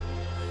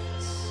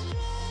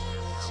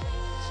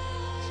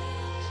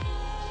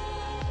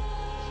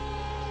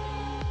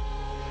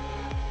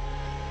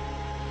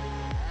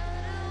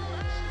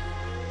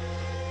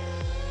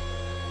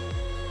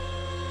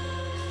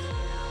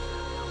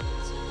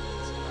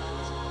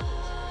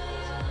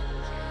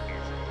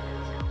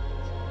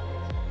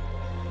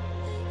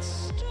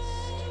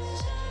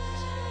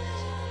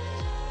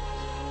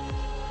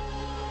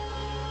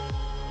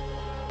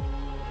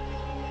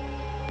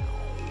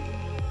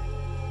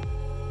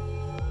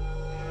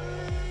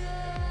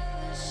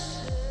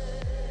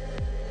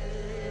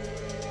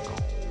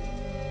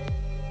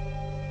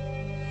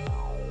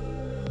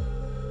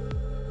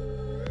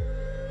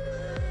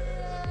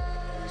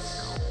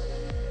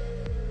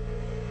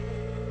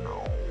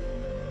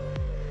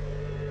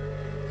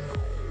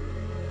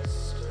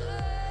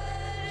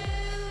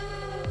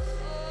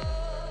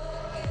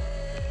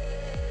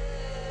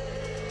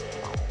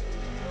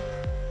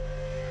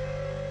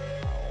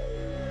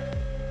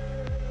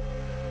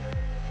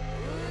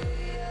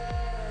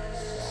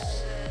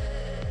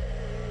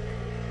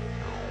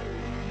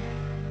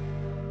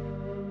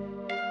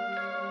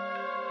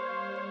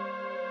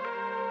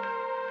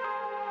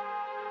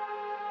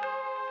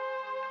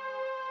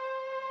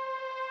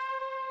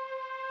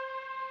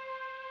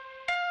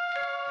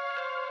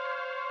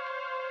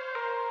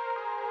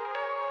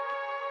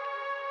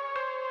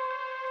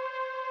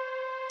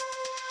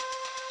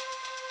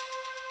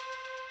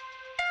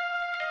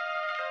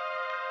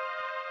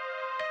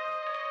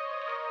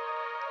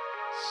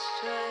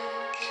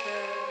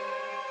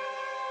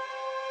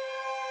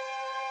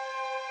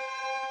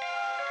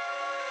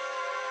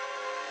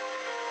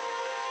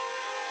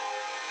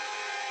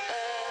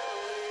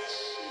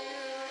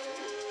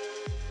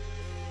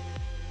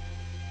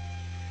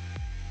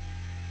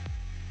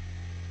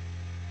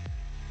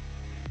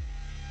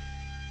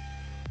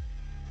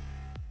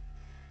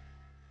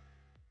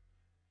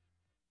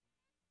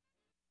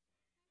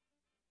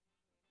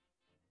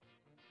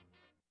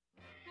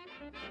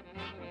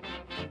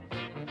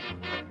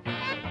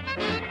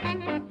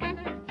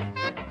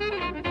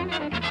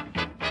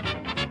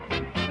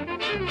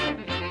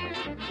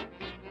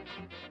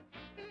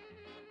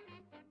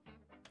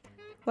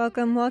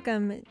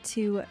Welcome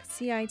to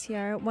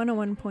CITR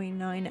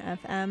 101.9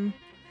 FM.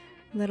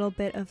 Little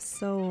Bit of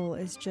Soul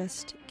is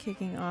just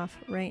kicking off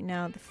right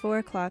now. The 4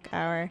 o'clock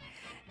hour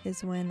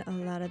is when a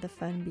lot of the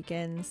fun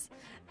begins.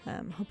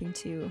 Hoping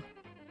to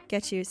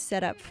get you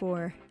set up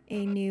for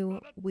a new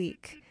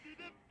week.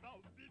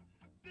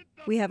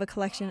 We have a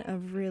collection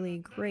of really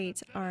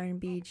great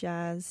R&B,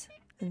 jazz,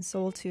 and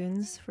soul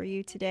tunes for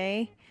you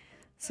today.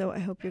 So I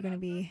hope you're going to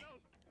be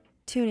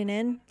tuning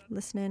in,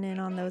 listening in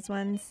on those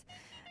ones.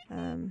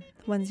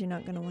 Ones you're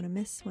not going to want to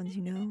miss, ones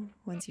you know,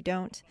 ones you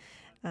don't,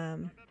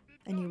 and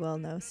you will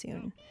know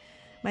soon.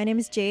 My name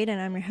is Jade,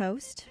 and I'm your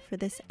host for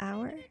this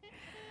hour.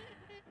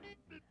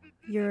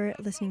 You're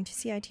listening to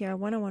CITR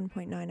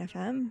 101.9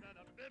 FM,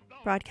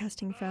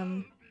 broadcasting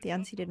from the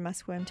unceded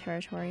Musqueam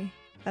territory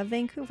of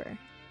Vancouver.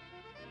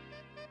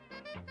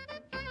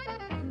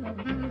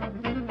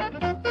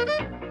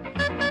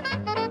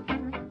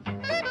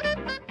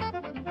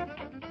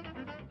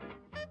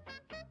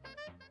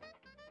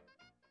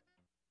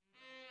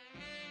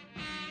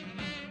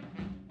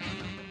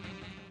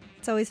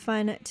 It's always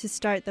fun to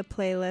start the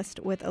playlist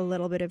with a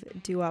little bit of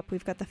doo-wop.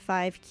 We've got the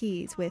 5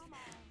 Keys with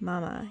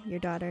Mama, Your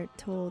Daughter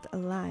Told a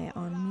Lie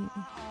on Me.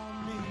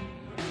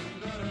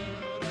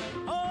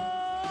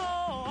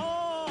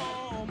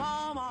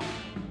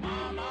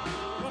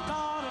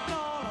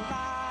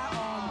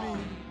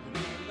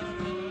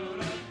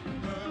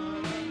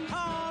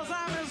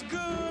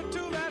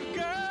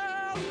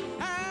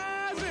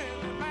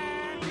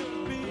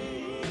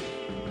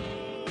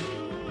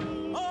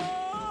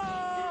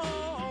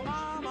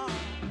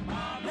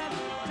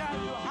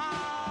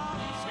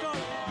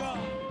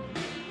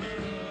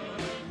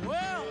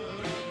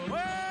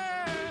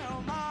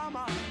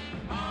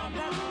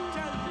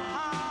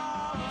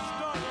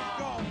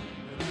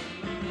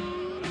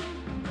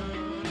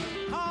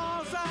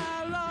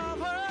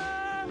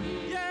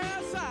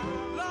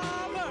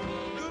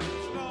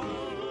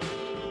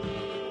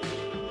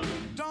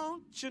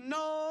 You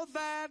know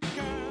that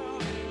girl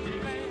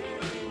is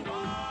lazy,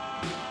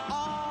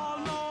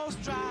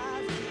 almost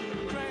drives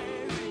me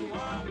crazy.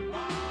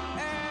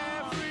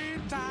 Every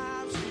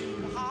time she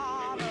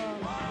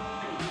hollers,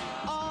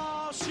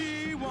 all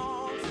she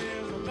wants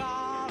is a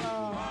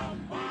dollar.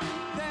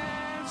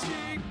 Then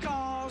she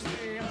calls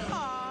me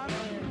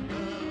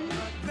honey,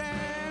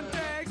 then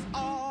takes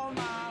all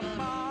my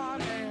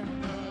money.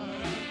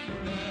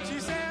 She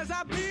says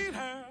I beat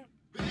her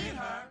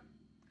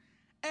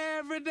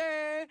every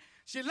day.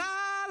 She la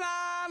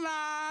la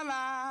la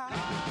la.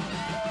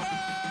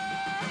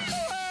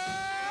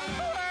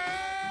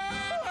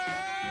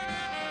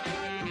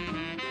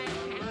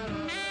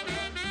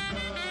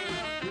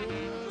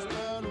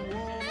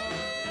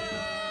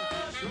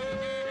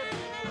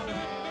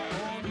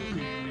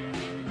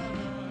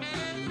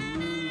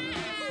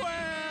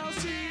 Well,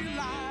 she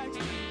likes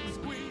to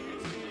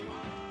squeeze me.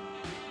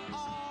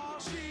 All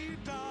she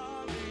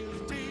does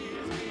is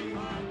tease me.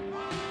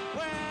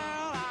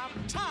 Well, I'm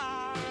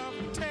tired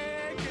of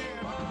taking.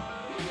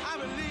 I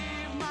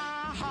believe my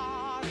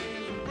heart is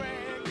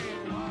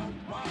breaking.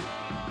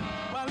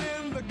 Well,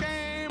 in the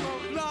game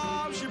of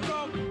love, she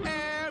broke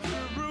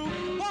every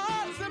rule.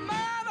 What's the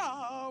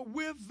matter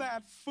with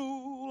that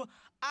fool?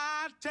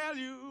 I tell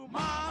you,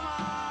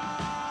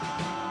 Mama,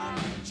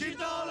 she told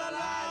a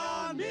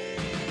lie on me.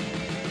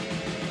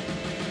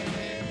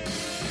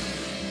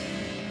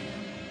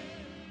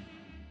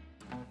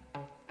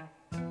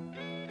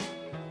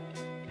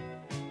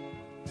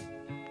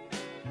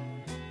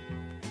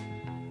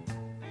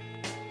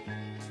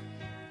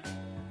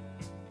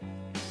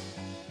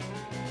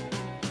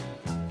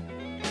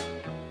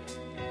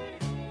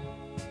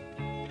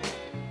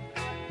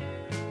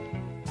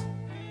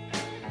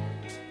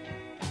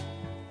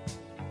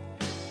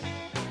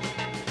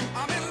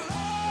 I'm in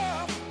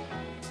love.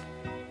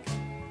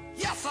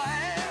 Yes, I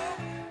am.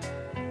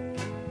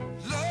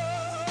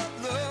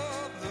 Love,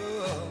 love,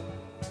 love.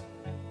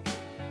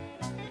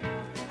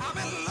 I'm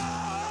in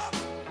love.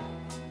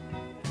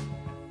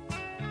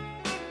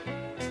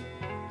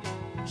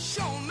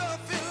 Sure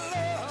enough in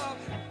love.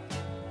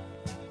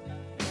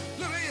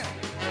 Look here.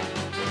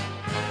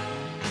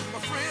 My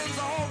friends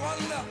all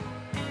wonder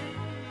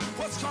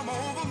what's come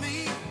over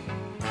me.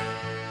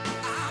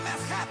 I'm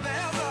as happy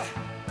as a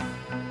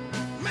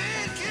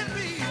man can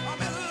be.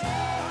 I'm in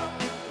love.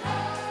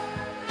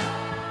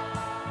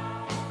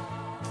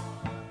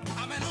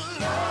 I'm in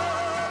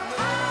love.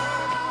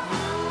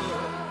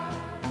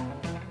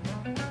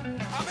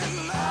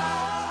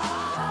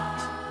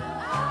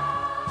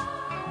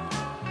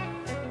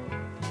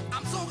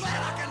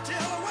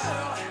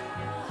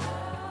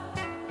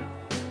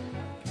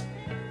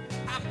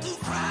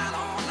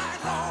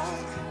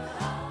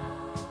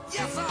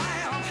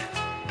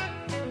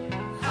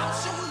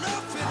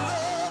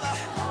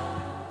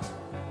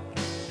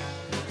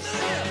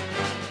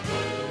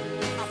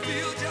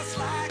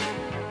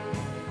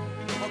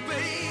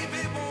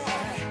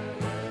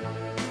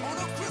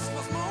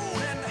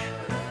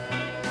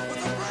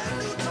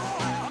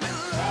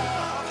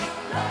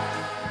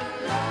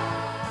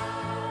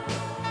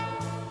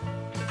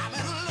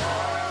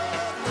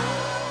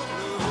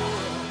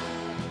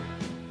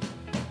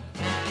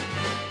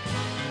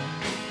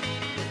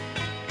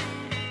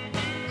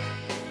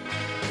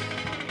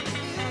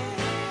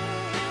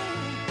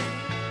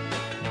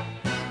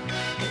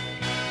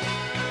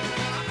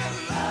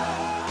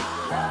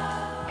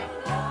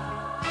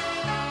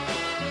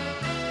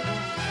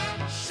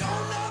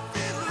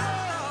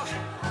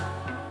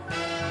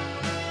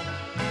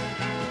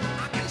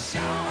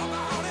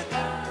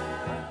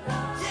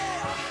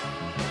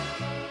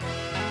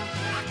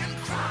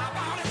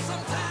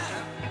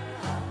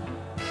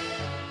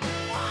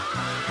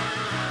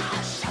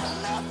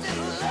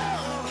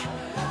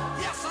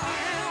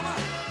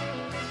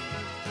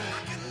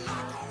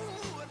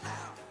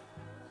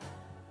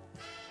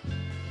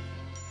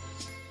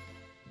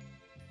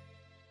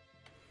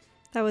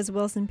 That was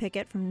Wilson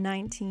Pickett from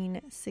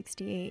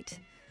 1968.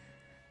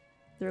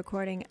 The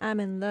recording I'm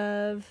in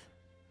Love,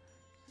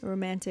 a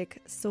romantic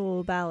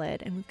soul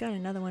ballad. And we've got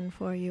another one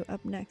for you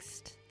up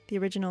next. The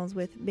originals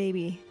with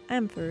Baby,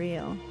 I'm For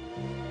Real.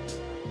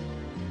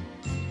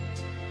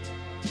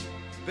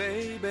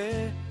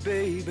 Baby,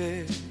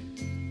 baby,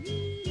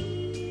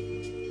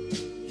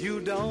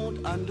 you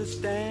don't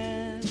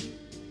understand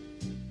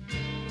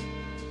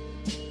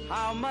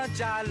how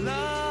much I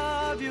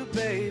love you,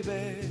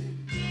 baby,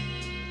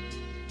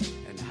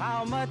 and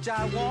how much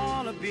I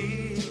wanna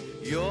be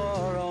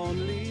your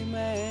only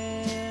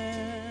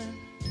man.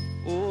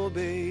 Oh,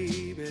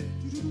 baby.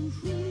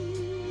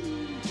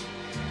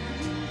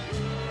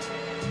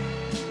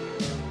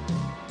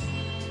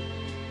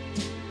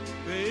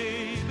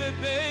 Baby,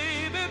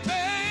 baby,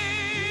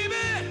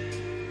 baby,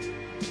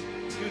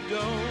 you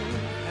don't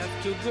have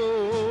to go.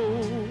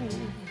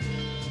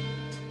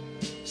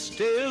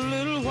 Stay a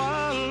little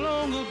while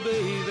longer,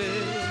 baby.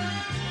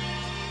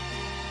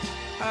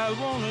 I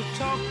wanna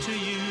talk to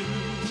you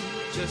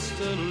just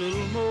a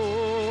little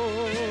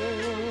more.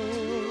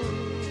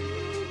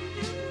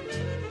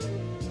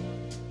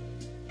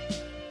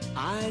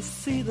 I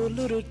see the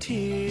little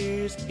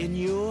tears in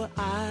your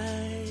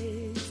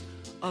eyes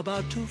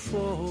about to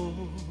fall.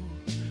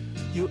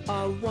 You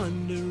are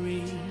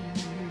wondering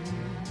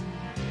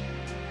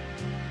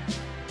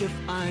if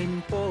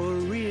I'm for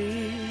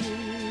real.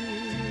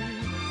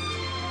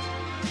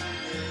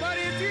 But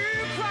if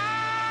you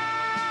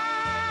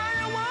cry,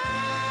 I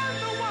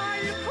wonder why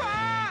you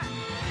cry.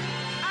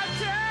 I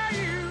tell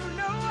you,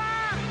 no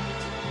lie,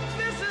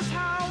 this is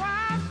how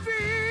I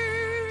feel.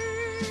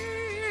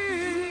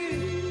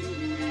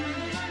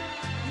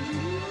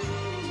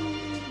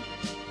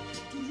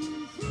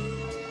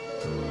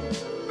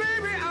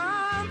 Baby,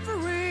 I'm for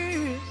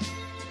real.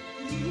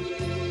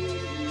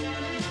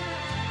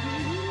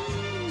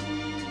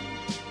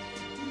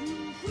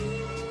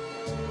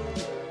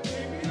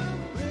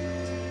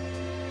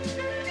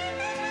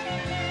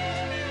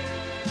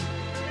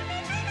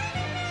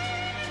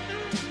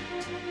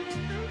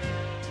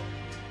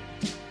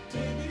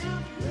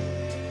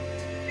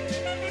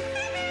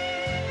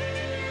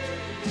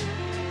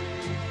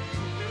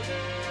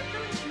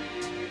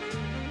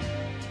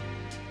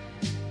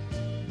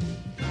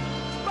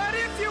 But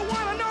if you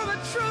want to know the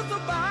truth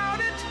about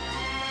it,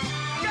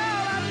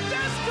 girl, I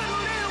just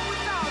couldn't live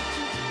without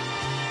you.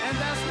 And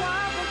that's why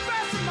I'm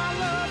confessing my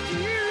love to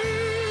you.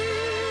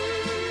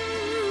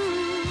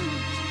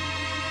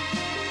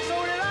 So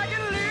that I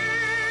can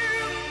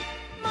live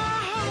my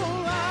whole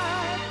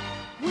life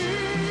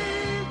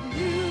with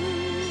you.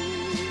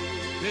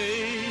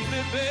 Baby,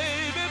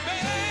 baby,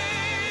 baby.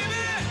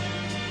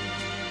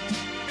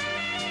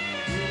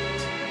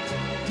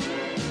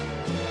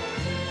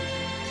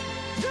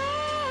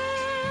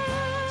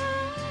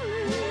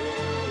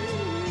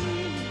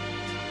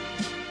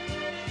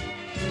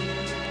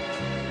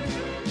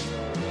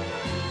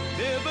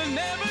 Never,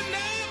 never,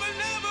 never,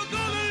 never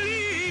gonna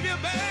leave you,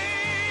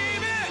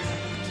 baby.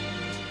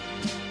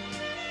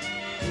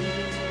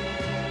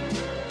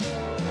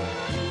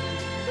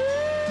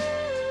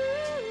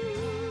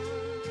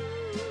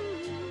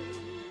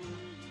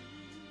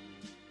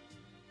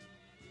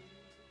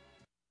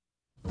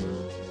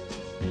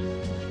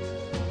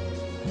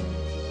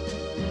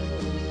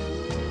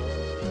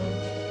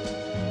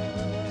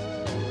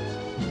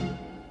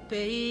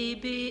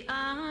 Baby,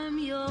 I'm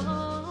yours.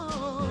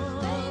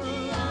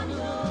 Baby, I'm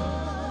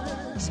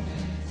yours.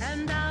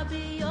 And I'll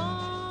be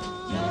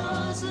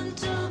yours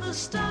until the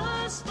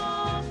stars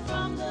fall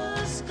from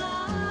the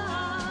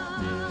sky.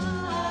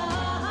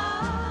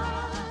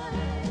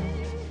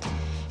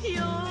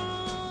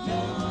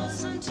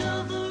 Yours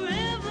until the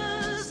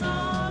rivers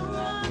all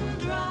run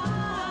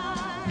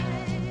dry.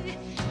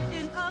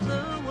 In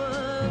other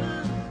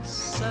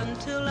words,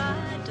 until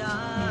I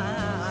die.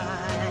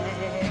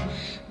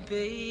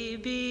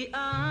 Baby,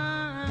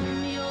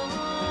 I'm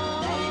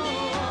yours. Baby,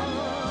 I'm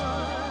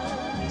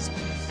yours.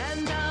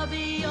 And I'll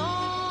be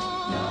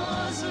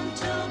yours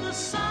until the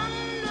sun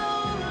no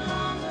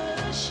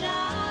longer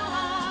shines.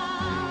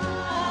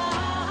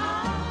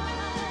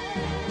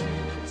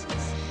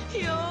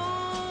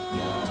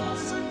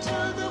 Yours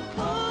until the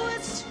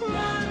poets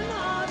run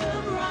out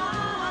of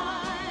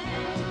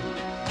rhyme.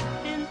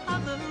 In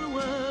other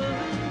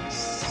words,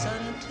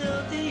 until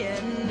the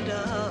end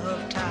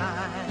of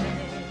time.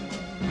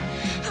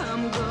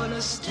 I'm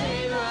gonna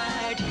stay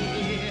right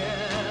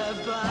here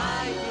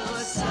by your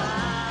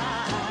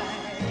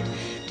side.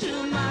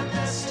 Do my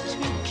best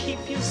to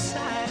keep you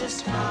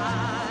satisfied.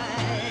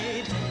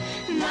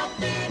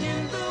 Nothing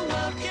in the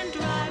world can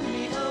drive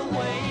me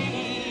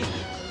away.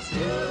 'Cause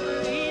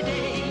every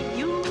day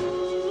you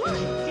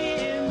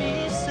hear me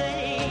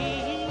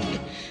say,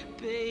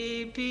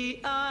 baby,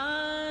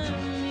 I'm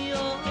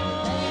yours.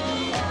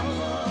 Baby, I'm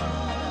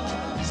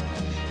yours.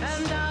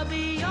 And I'll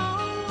be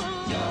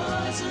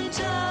yours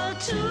until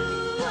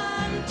 2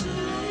 and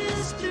 2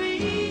 is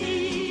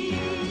 3.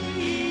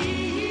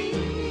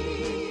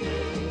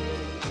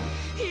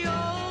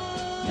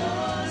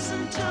 Yours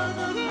until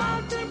the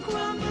mountain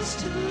crumbles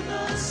to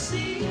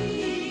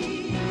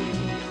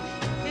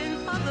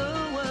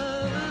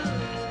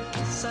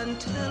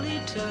until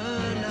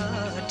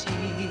eternity.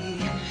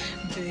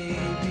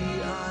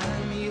 Baby,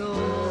 I'm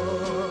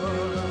yours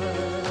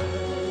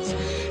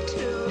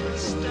till the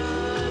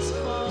stars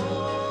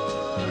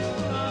fall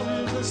from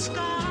the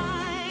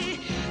sky.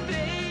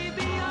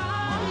 Baby,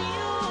 I'm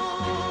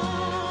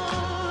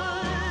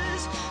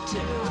yours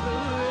till the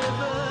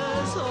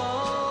rivers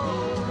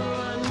all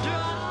run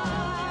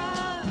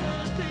dry.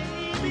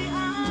 Baby,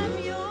 I'm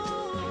yours.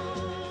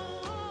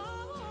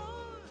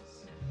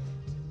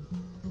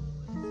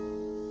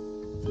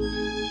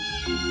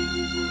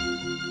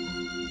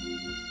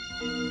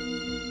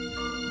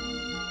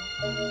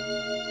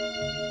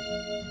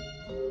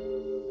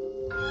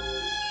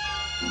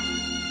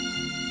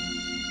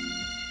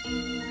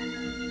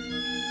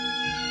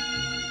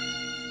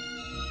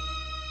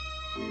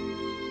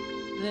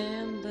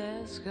 Them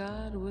that's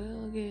God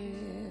will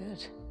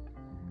get,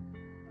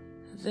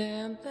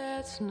 them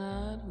that's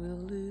not will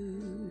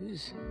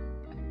lose.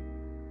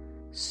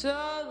 So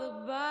the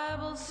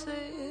Bible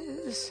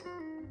says,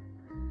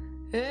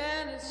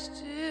 and it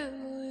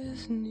still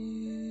is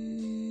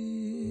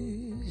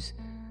news.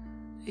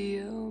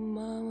 Your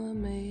mama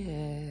may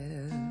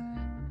have,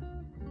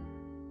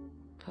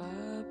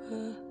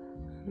 Papa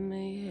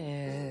may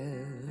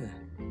have,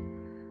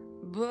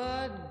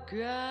 but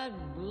God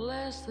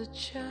bless the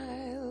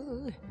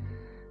child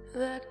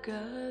that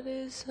God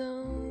is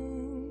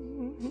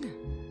on,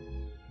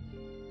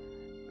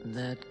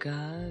 that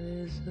God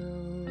is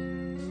on.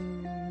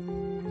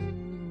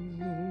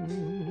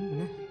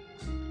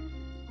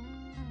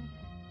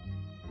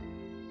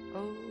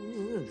 Oh,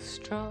 the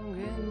strong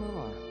and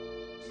more,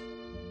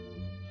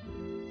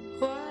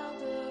 while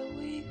the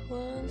weak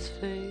ones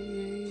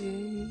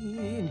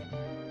fade.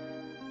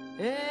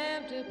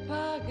 Empty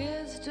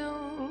pockets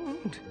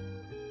don't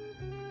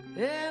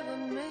ever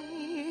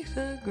make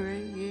the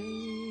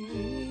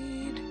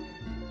grade.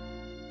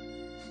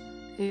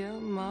 Your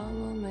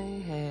mama may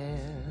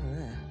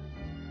have,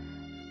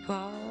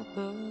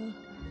 Papa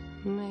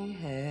may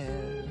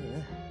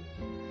have,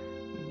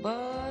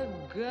 but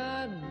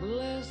God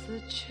bless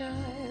the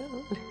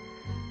child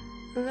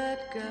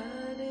that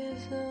God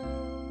is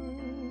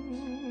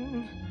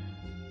on,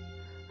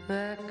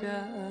 that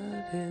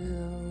God is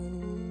on.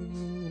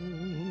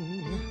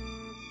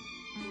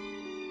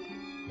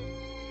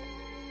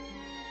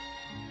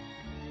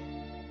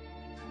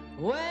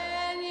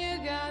 When you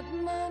got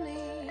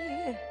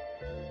money,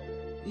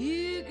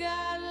 you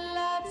got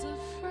lots of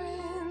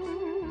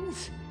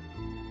friends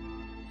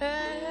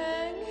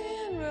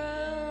hanging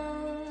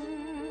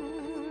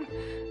round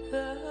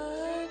the door.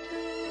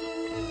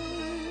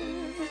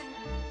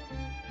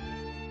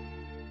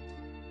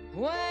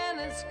 When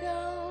it's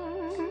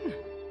gone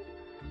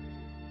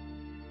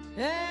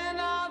and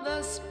all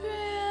the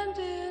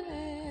spending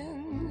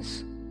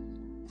ends,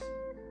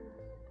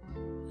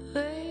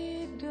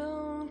 they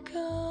don't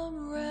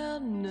come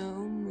round no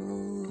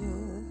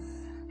more.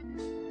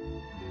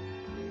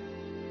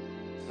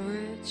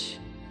 Rich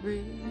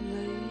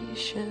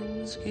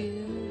relations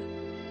give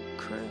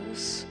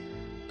crusts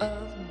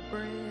of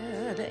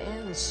bread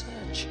and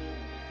such.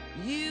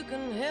 You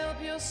can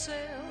help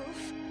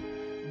yourself,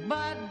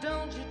 but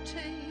don't you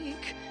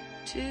take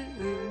too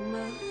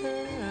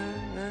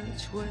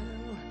much. Well,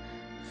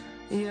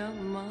 your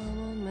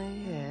mama may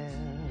have,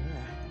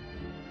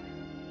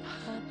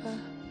 Papa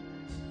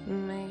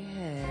may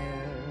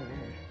have,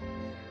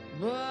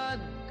 but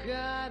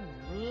God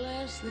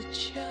bless the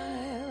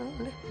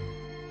child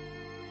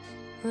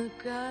that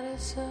got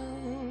its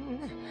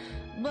own.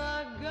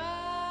 But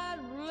God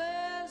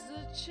bless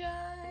the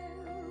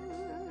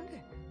child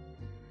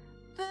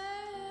that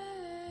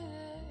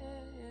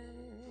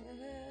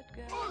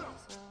got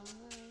its own.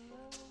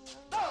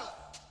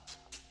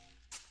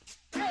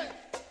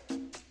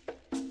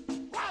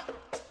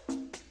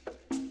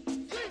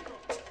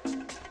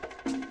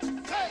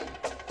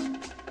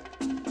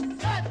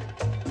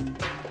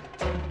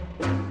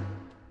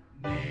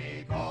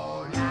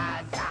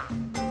 Nicolasa,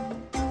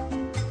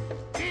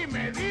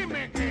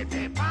 dime qué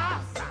te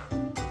pasa.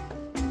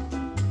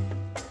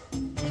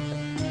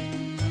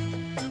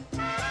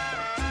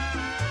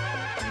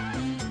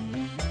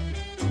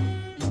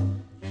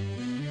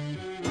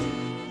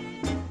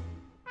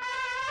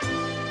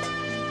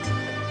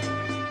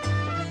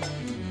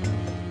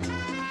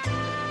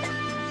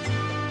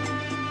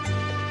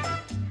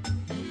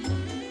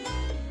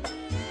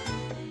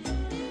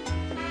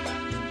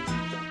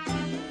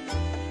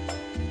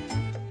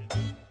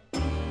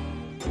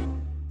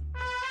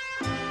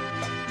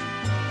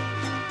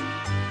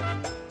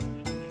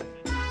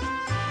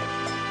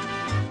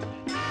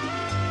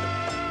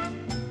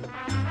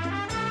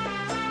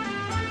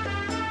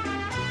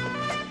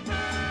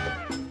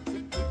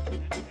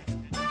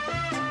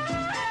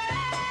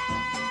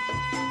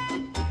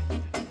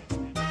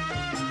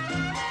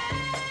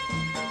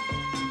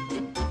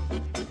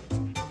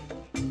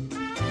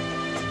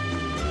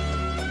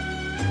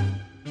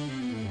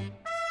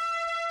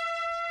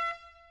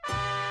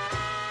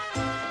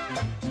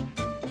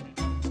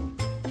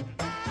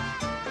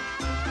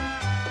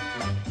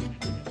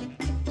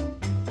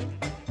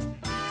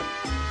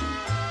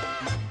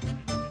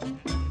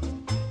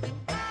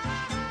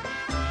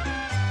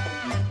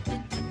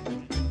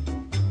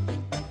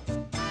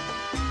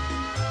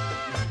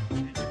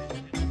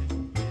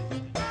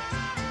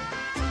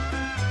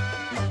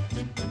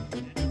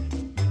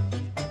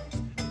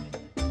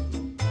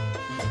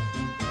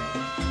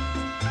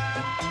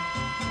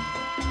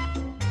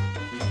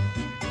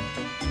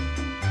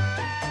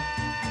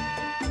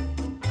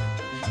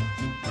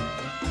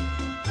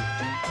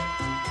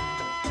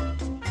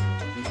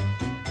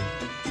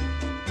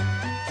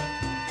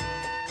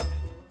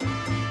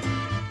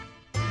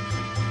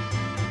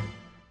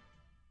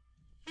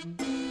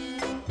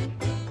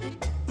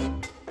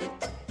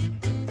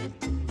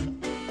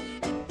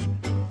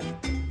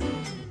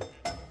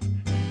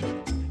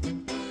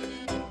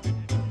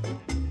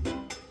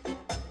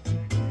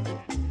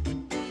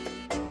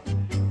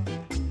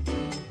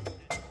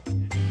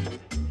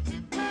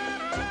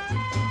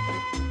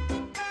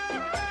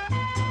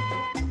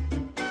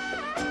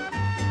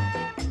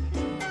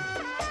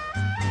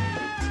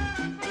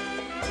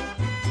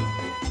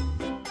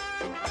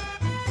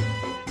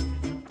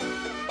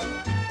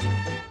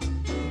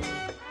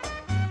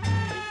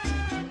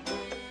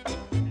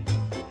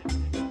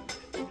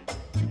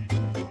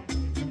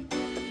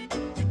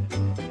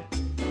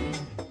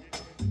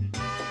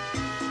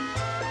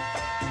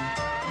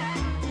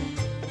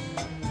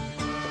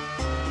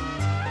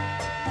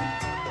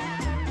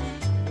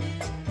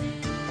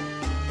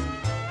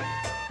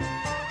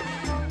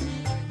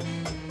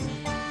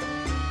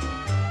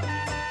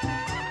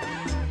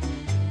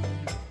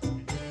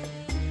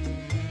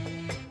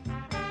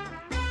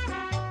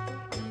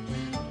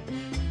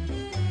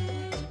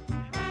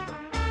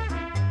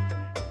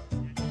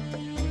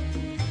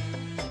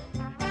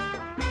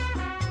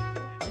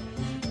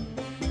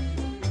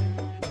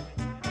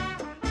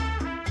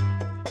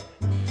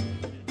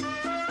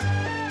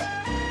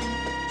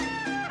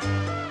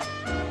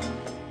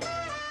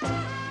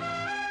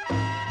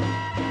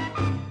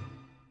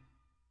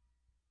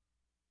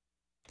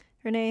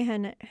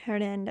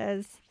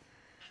 Hernandez.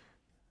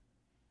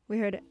 We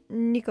heard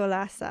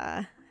Nicolasa.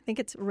 I think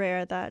it's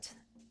rare that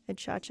a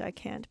cha-cha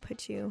can't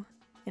put you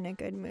in a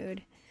good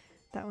mood.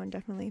 That one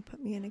definitely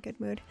put me in a good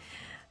mood.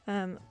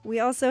 We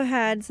also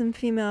had some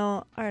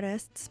female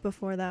artists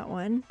before that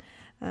one,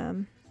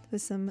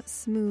 with some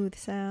smooth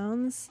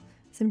sounds,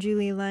 some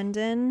Julie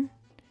London.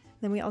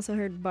 Then we also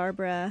heard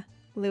Barbara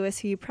Lewis,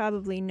 who you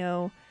probably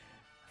know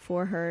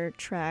for her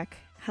track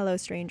Hello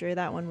Stranger.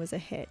 That one was a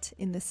hit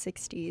in the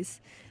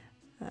 60s.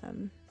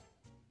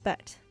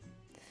 But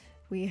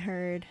we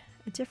heard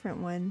a different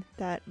one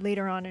that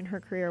later on in her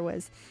career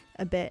was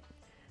a bit,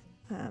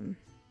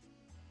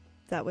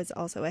 that was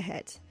also a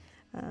hit,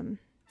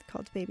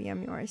 called Baby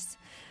I'm Yours.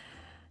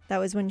 That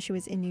was when she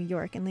was in New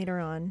York, and later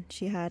on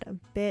she had a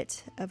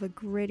bit of a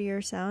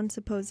grittier sound,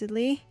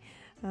 supposedly,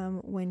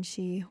 when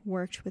she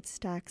worked with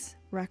Stax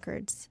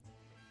Records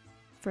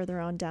further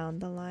on down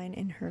the line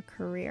in her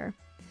career.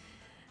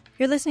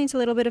 You're listening to a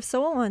little bit of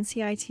soul on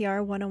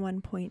CITR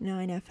 101.9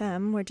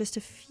 FM. We're just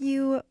a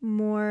few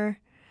more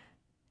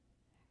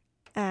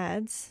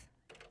ads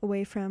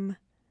away from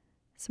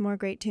some more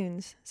great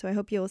tunes. So I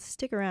hope you'll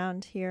stick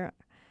around here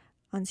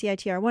on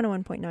CITR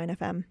 101.9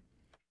 FM.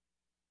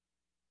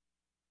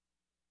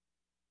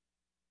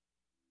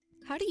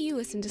 How do you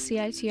listen to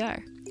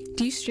CITR?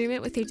 Do you stream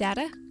it with your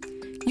data?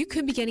 You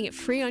could be getting it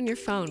free on your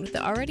phone with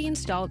the already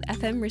installed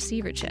FM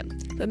receiver chip,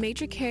 but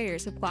major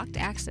carriers have blocked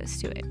access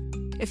to it.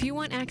 If you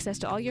want access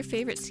to all your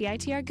favorite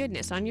CITR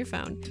goodness on your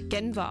phone,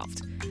 get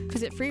involved.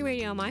 Visit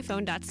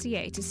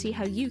freeradiomyphone.ca to see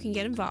how you can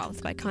get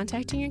involved by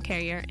contacting your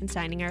carrier and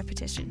signing our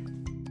petition.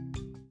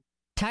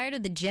 Tired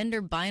of the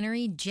gender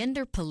binary,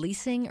 gender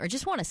policing, or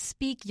just want to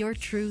speak your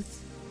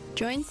truth?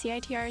 Join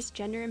CITR's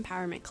Gender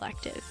Empowerment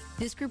Collective.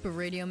 This group of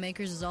radio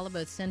makers is all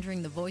about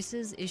centering the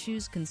voices,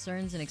 issues,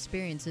 concerns, and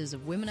experiences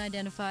of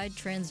women-identified,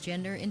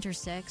 transgender,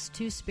 intersex,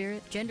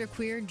 two-spirit,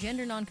 genderqueer,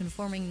 gender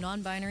nonconforming,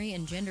 non-binary,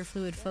 and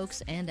gender-fluid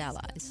folks and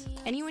allies.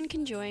 Anyone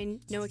can join,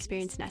 no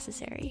experience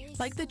necessary.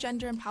 Like the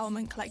Gender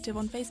Empowerment Collective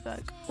on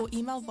Facebook or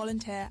email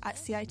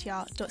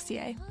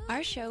volunteer@citr.ca.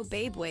 Our show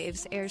Babe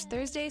Waves airs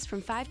Thursdays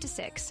from 5 to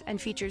 6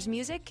 and features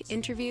music,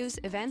 interviews,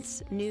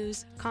 events,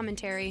 news,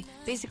 commentary,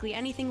 basically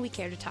anything we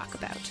care to talk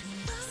about.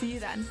 See you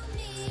then.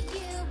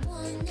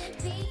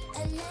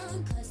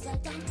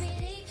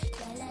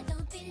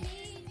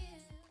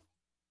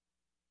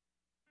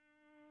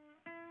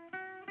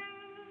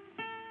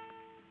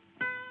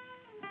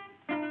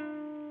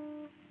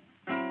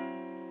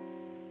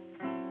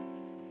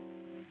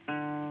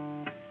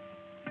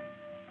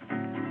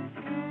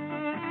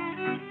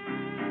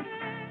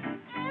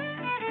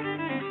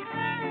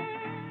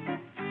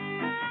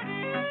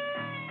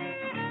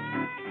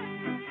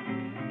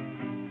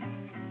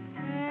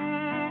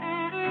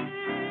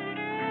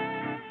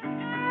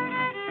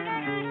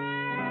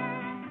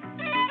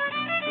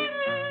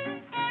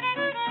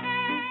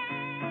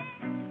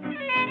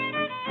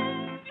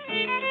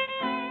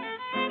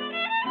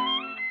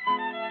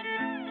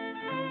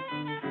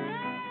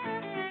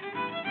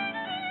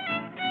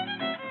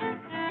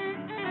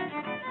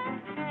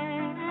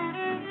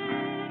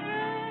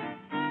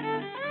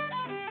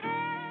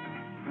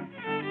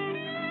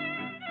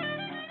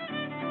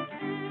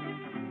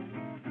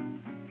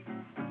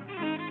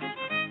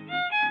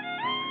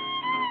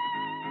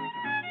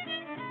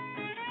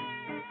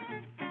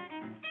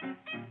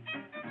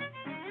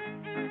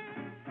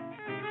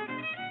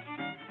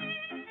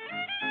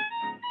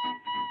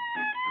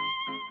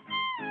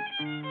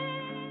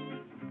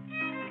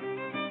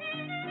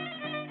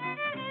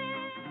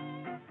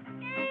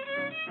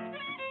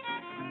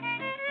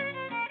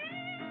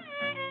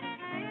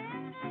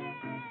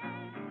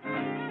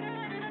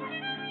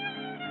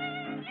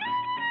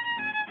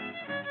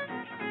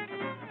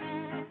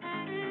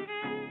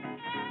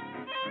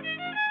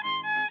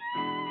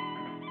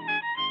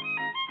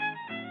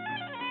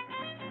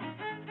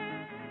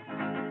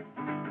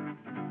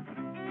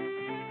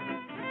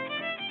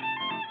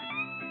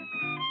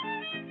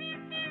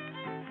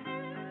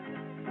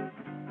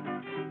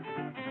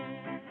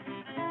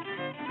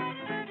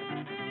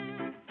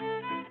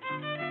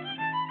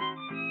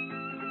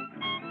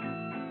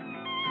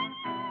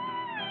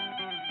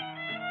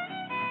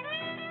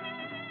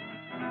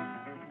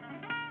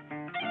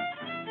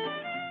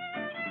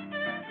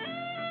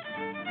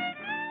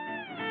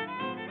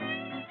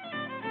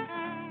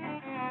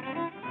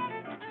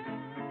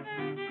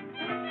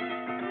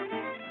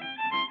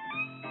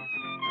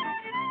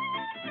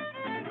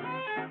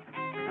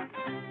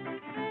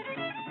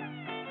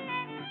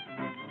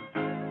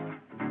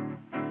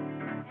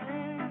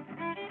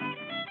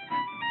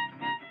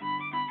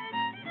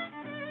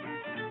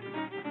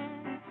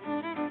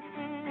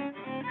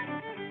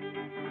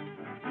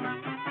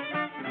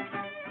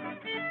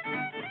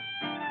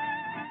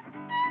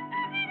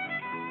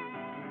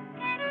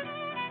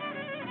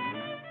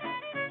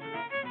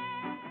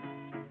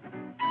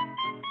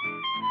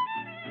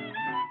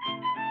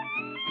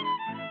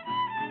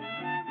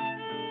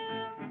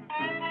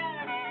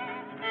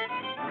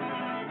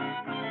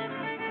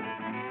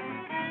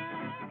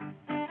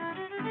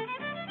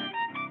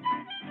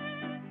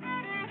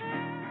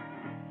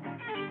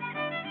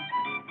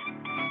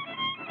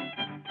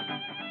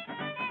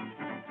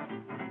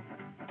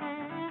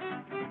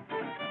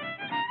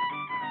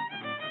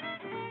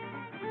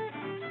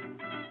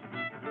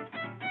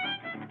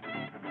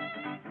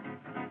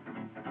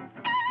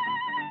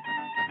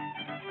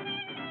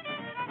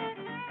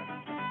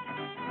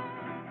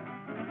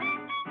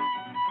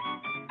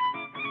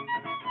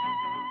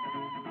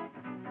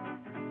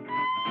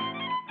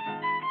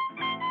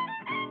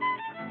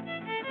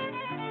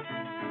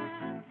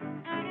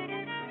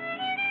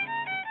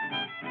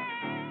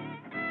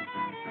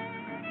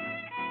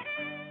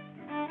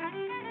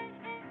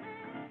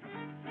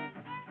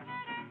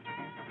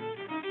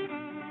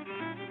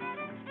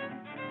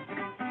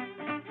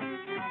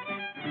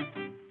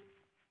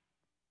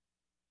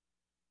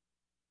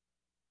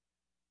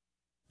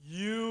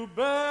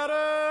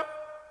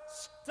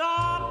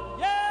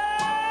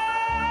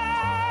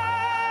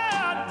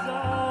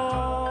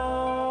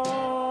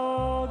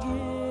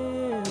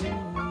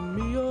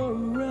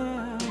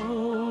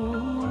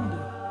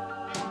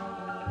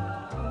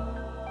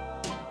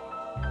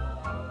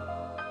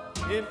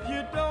 if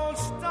you don't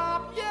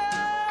stop, yeah,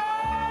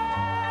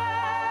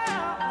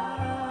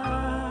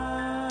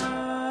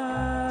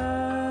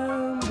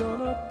 I'm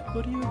gonna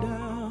put you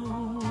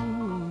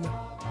down.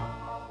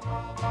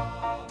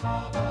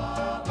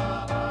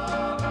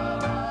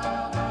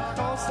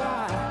 'Cause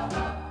I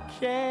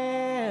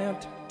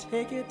can't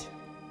take it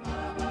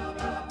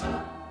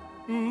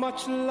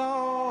much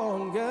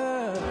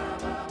longer.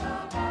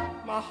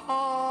 My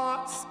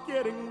heart's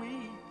getting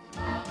weak.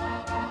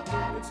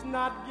 It's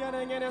not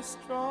getting any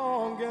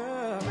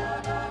stronger.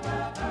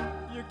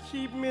 You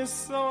keep me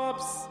so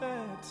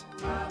upset.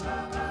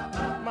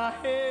 My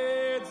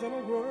head's in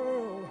a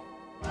whirl.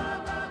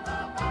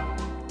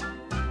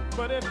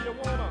 But if you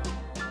wanna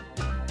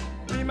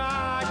be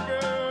my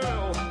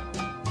girl,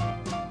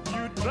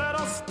 you'd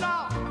better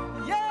stop.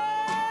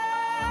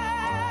 Yeah,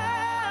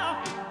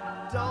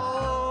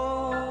 dogging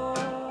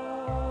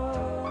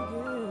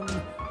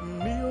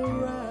me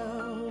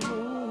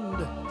around.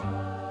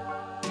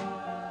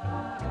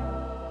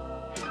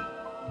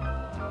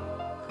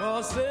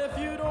 'Cause if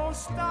you don't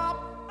stop,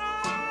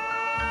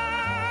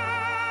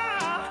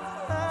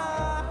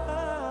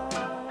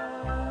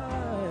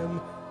 I'm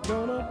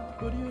gonna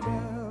put you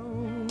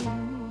down.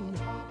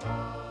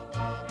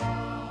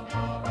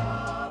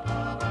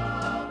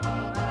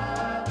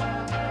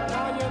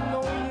 Now you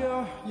know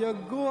you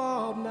go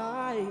out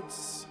nights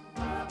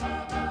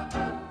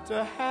to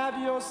have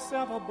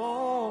yourself a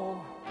ball.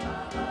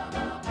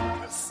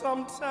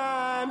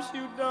 Sometimes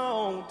you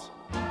don't.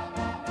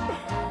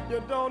 You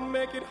don't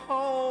make it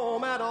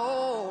home at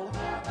all.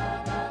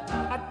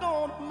 I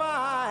don't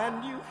mind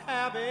you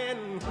having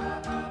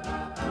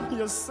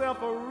yourself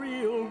a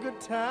real good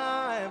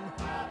time.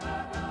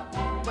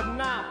 But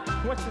now,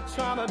 what you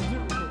trying to do?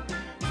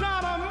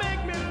 Trying to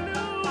make me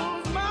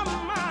lose my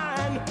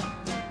mind.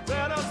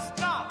 Better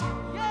stop.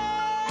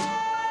 Yeah,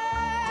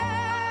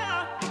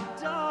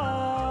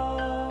 dogging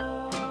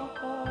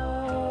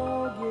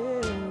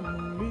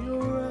me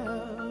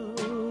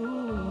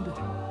around.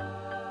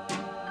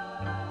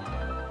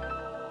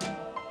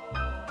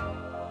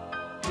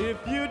 If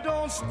you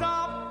don't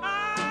stop,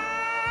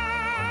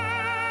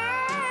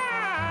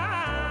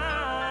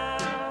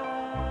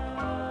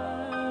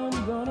 I'm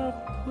gonna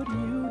put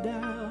you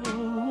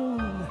down.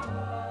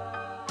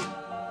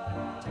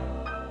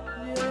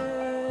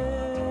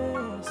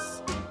 Yes,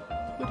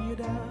 put you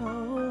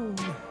down.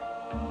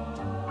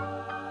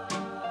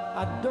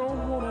 I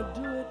don't wanna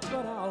do it,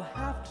 but I'll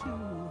have to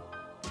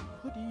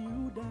put you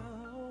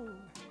down.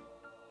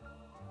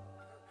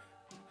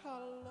 I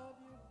love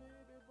you,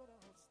 baby, but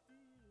I'll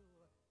still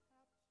have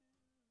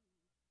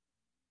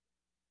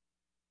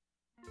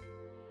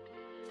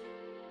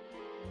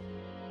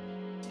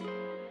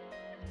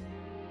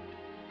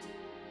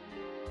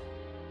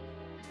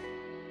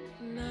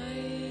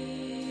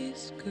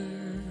Nice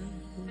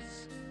girls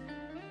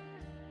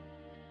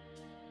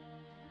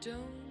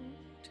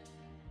don't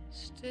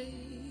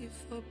stay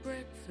for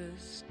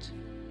breakfast.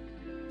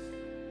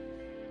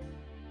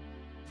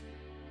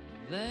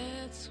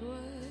 That's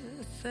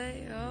what they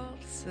all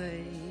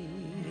say.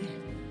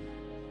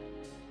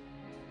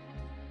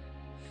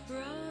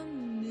 From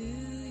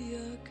New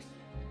York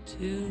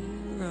to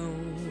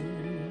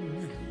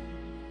Rome,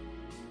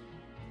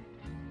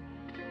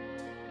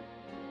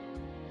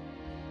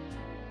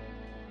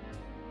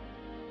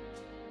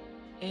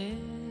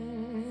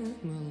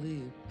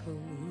 Emily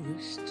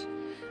Post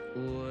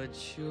would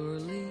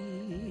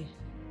surely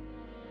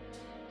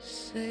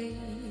say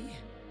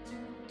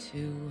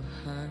to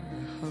her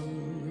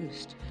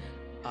host,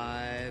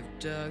 I've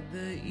dug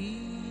the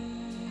evening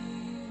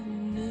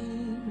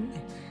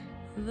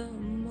the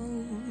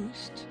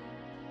most,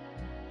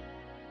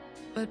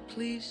 but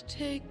please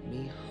take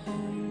me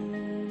home.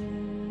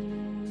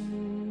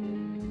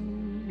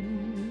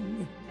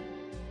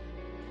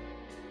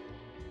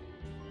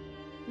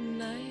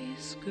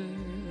 Nice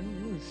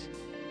girls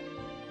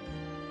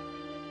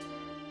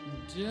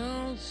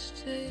don't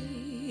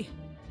stay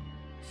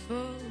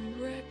for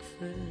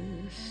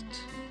breakfast,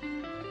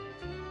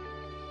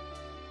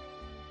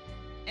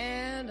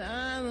 and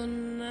I'm a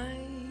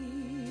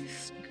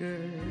nice girl.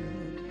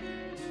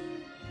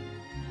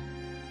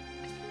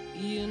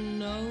 You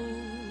know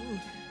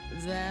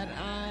that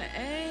I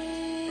am.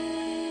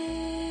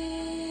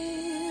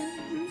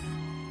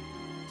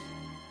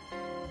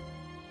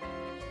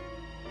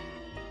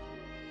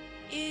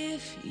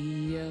 If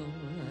you're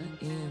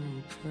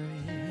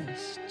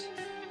impressed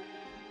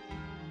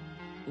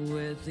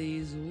with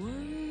these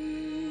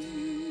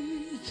words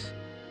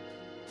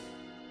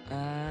I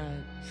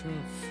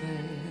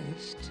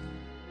professed,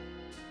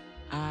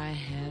 I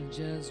have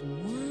just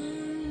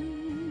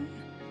one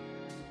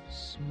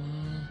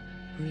small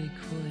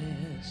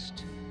request.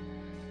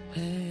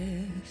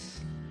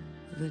 Pass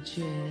the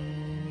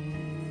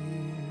jam,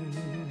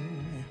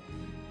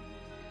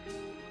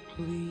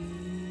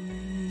 please.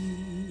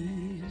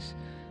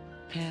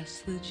 Pass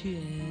the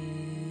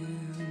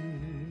jam.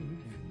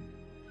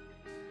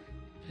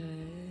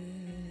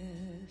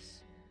 Pass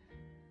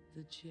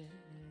the jam.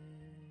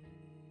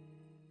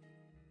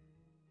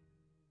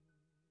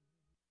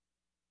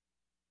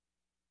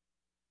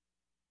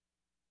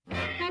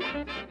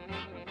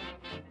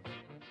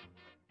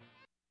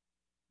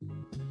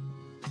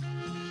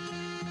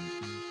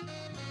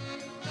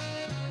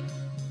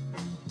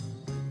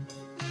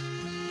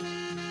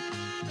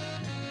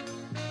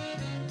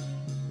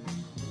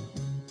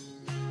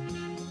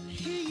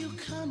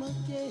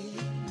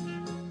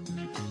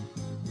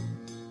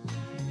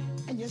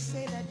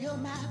 say that you're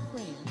my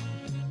friend,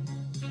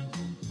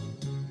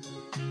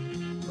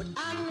 but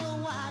I know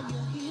why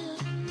you're here.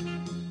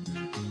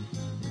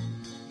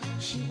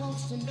 She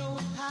wants to know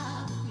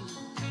how I feel.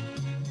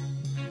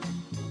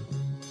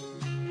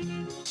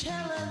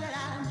 Tell her that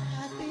I'm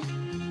happy.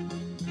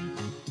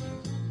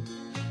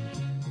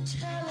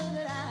 Tell her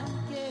that I'm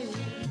gay.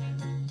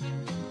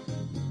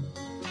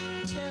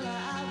 Tell her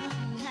I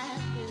wouldn't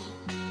have it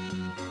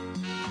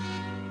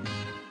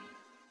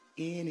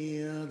any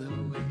other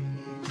way.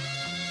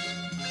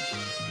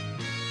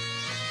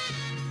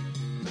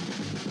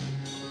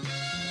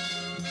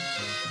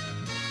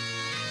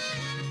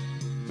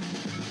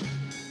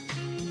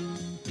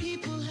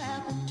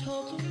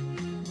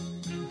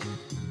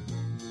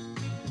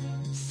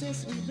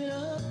 Since we've been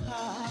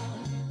apart,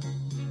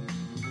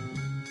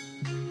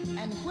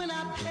 and when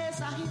I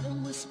pass I hear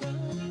them whisper,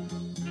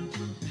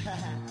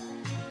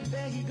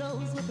 there he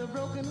goes with a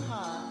broken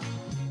heart.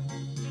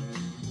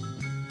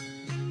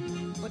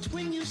 But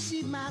when you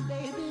see my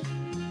baby,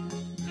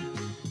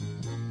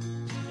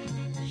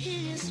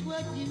 here's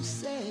what you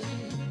say.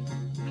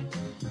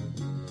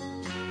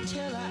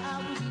 Tell her I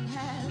wouldn't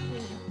have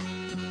it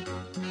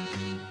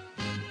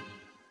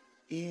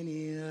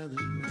any other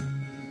way.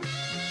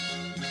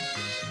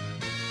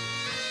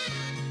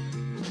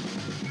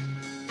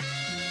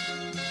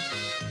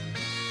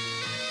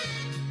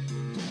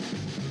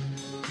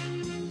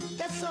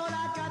 That's all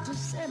I got to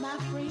say, my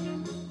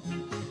friend.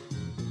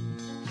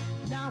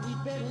 Now we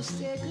better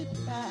say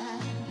goodbye.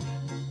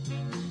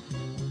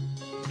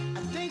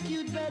 I think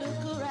you'd better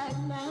go right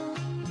now,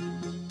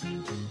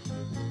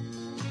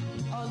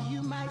 or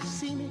you might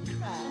see me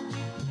cry.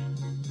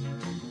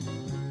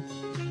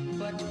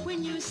 But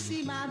when you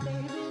see my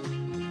baby,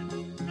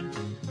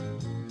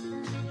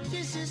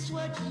 this is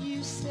what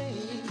you say.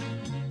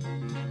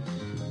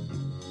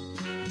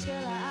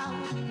 Tell her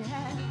I wouldn't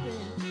have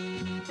it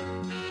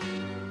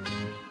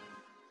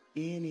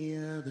any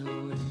other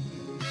way.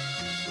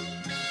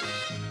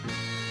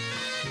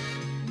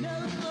 No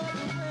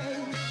other way.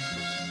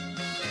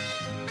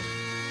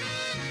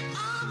 I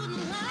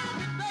wouldn't have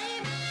it,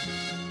 baby.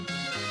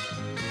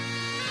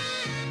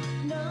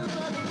 No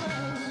other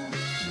way.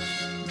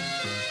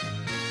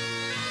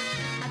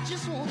 I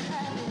just want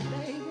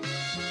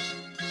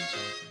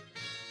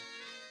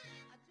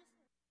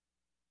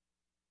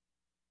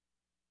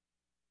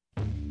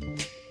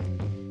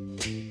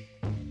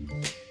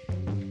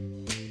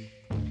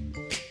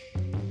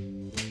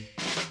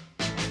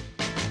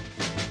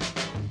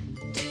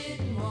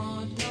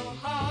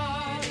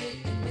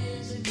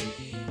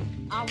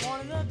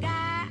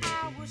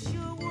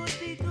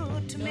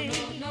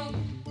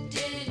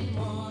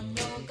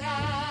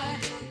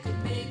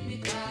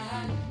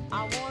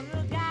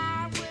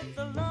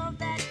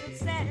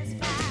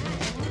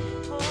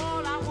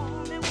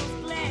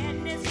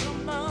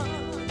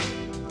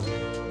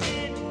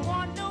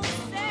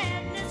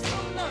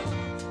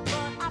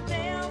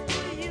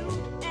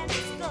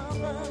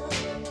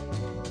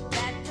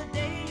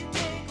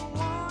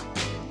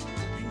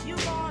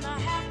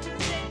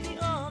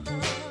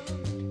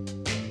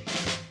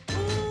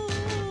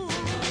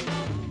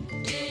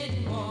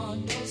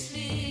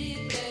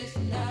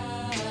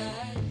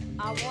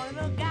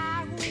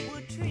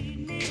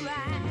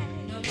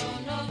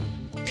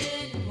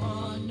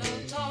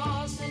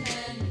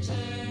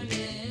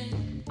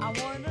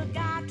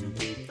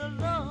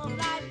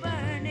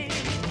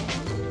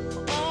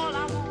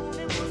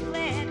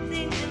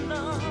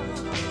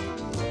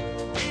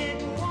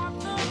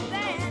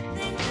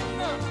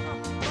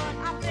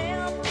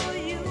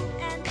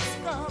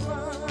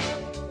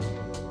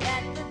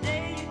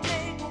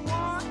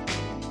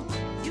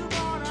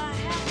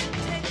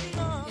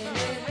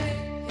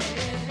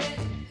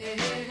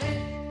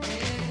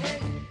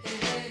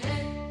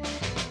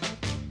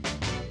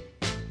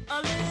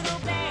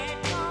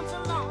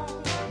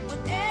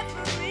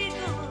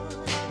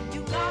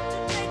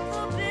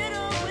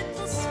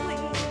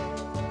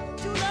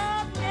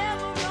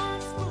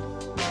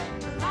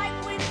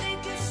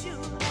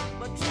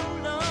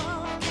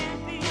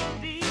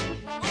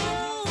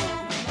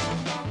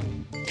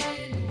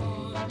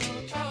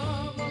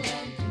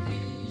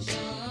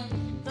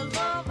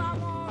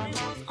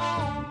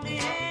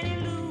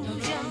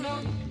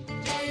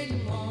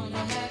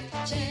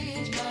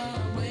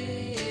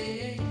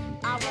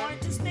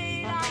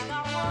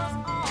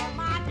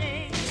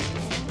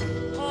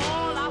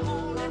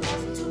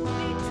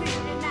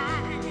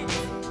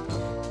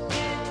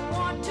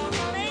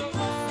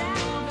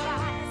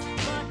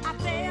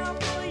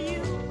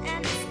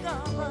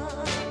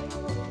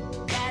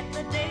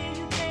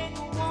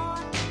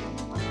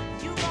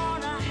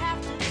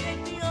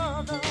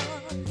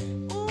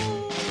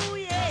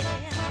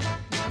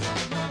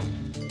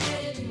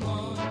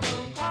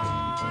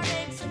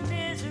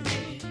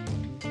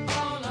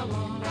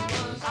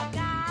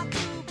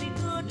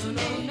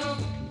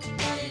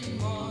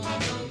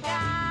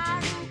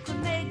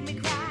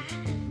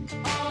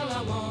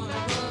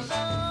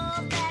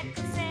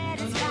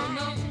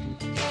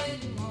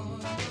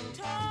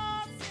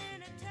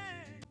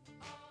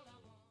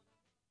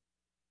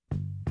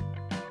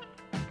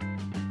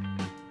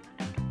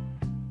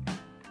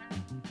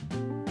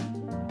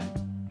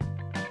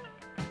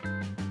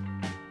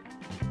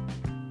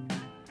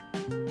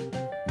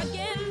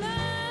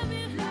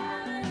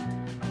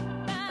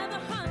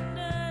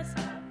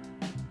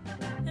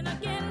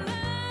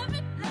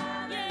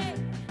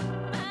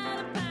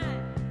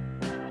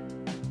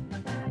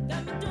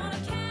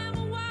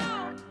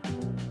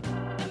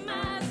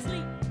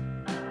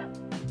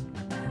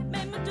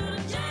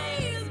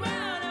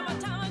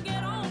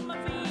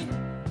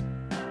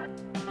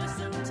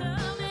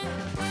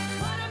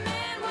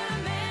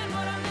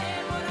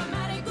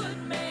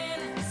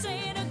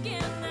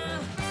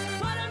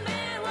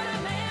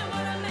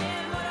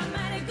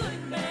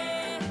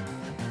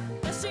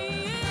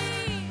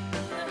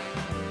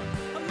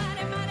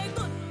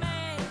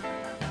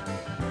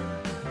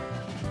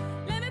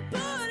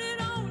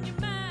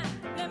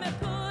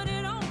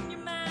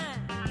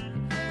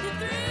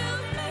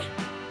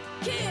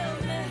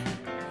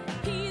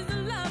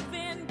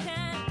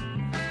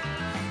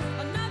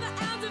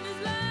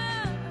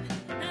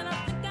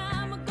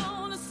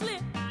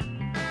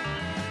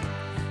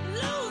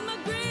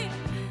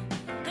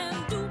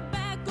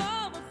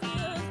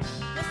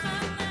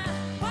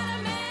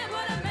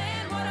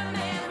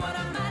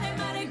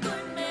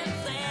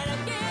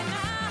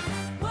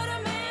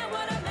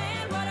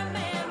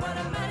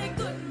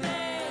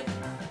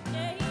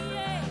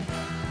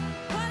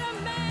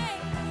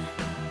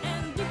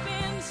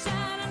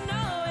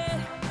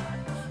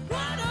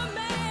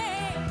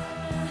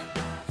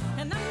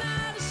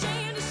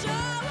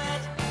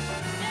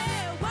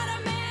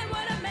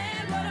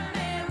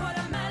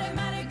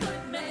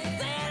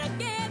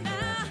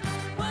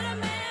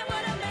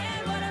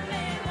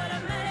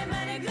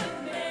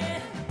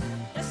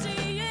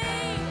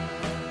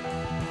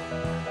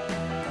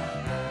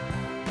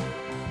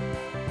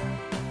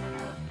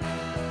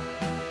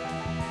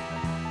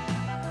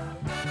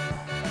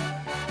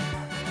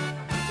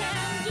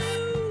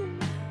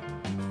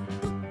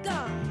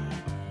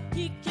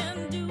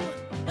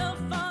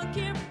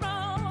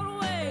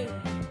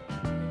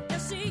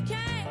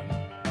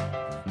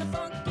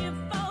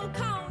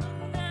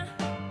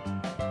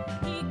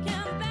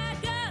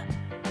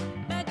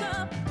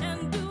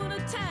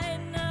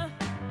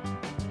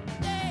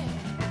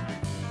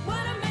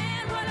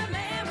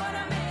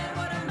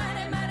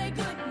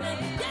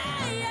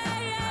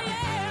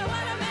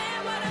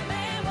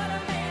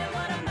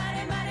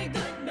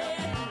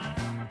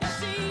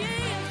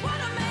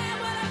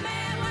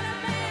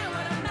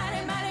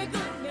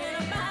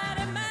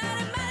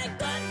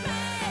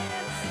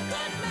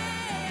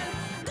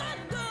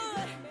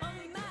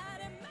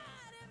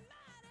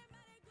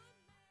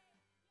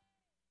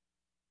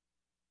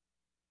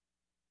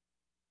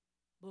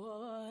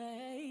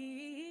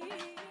Boy.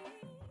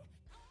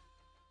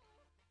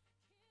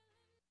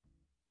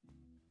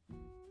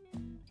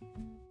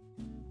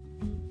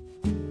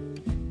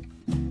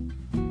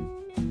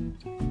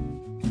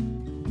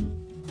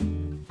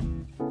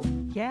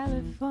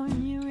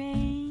 California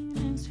rain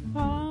is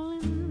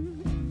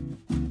falling.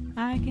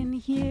 I can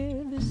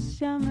hear the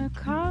summer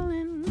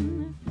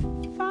calling.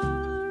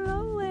 Far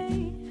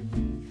away,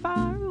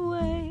 far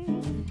away.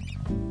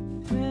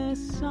 A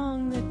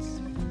song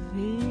that's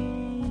fading.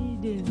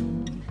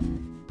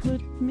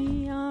 Put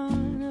me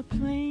on a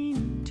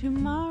plane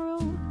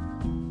tomorrow.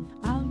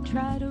 I'll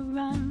try to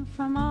run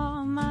from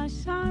all my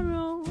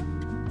sorrow.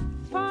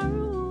 Far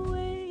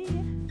away,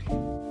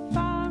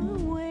 far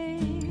away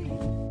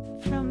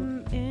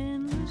from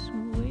endless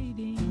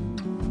waiting.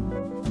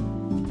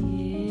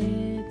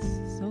 It's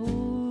so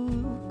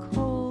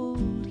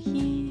cold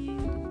here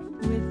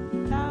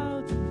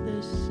without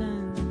the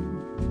sun.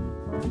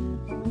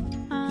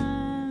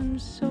 I'm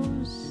so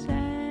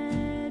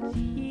sad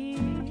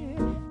here,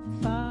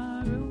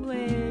 far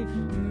away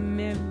from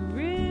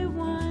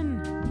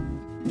everyone.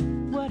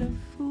 What a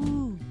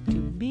fool to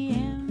be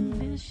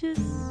ambitious,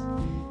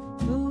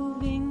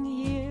 moving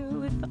here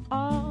with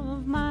all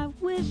of my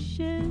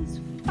wishes.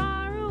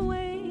 Far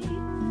away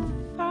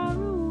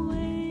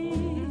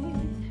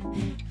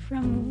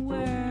from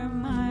where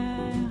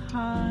my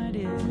heart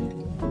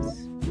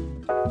is.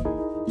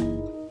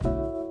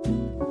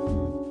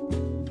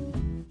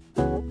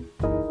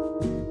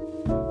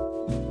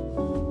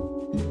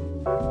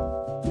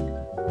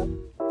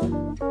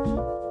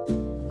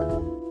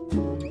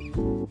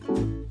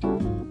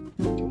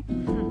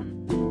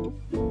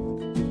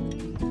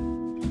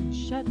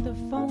 Shut the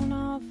phone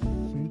off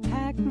and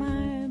pack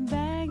my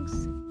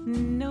bags.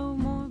 No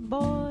more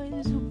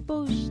boys who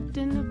boast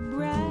and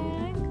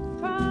brag.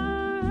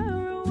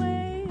 Far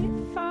away,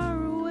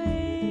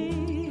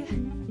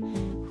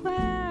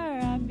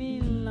 where I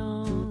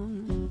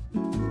belong.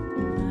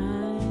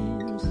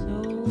 I'm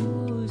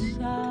so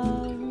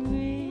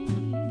sorry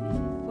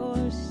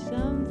for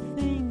some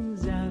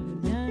things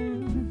I've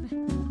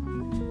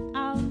done.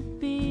 I'll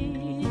be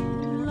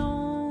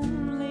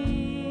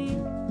lonely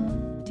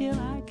till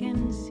I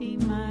can see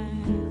my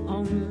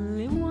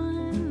only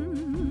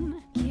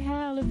one.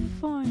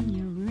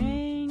 California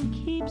rain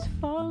keeps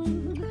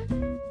falling.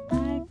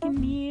 I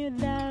can hear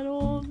that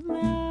old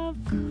love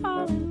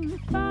calling.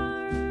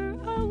 Far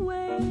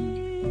away,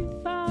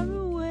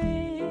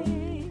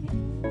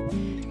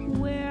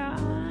 where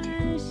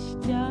I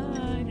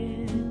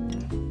started.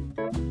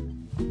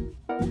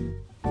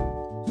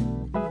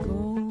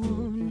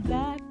 Going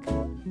back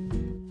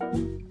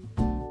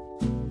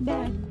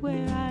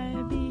where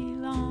I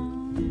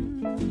belong.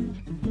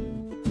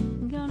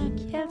 Gonna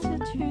catch a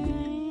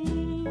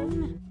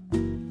train.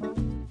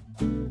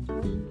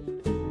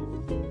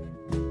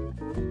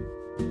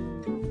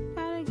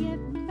 Gotta get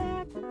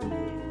back where I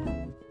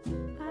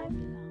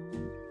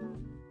belong.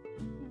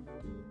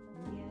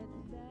 Get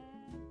back.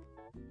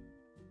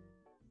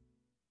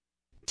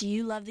 Do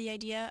you love the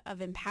idea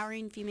of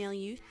empowering female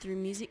youth through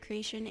music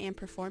creation and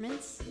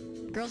performance?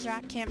 Girls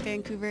Rock Camp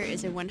Vancouver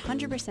is a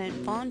 100%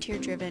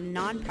 volunteer-driven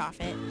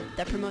nonprofit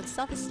that promotes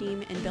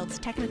self-esteem and builds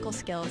technical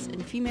skills in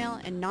female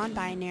and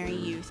non-binary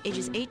youth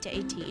ages 8 to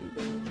 18.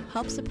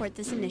 Help support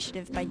this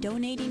initiative by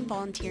donating,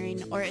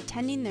 volunteering, or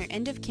attending their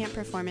end-of-camp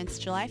performance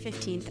July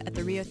 15th at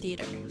the Rio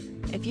Theatre.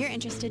 If you're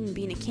interested in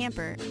being a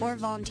camper or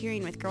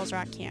volunteering with Girls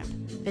Rock Camp,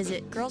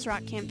 visit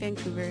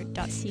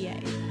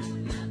girlsrockcampvancouver.ca.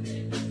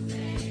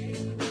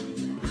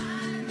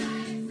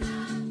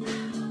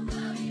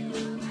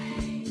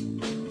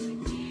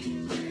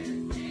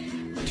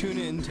 Tune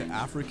in to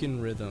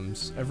African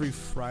Rhythms every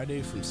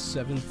Friday from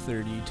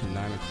 7:30 to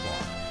 9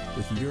 o'clock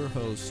with your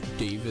host,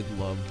 David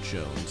Love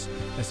Jones,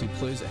 as he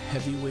plays a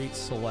heavyweight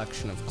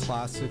selection of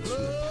classics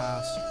from the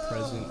past,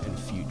 present, and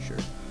future.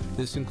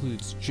 This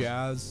includes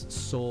jazz,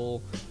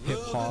 soul,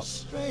 hip-hop,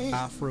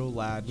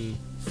 Afro-Latin,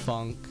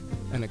 funk,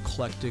 and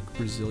eclectic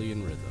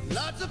Brazilian rhythms.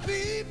 Lots of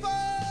people,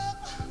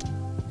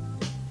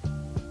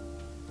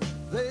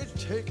 they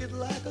take it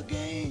like a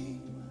game.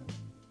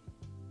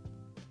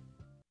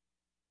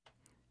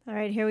 All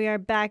right, here we are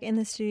back in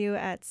the studio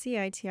at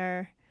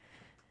CITR.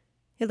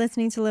 You're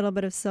listening to a little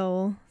bit of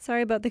soul.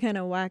 Sorry about the kind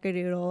of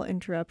wackadoodle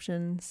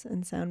interruptions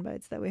and sound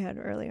bites that we had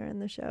earlier in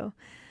the show.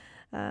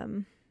 I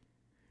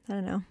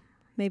don't know.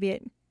 Maybe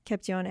it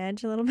kept you on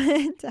edge a little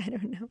bit. I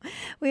don't know.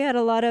 We had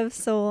a lot of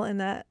soul in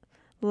that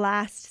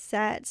last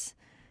set.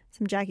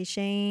 Some Jackie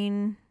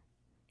Shane,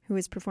 who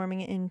was performing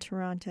in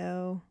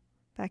Toronto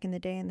back in the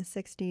day in the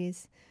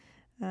 60s.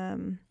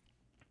 The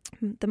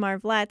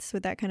Marvelettes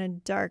with that kind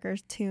of darker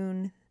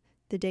tune.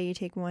 The day you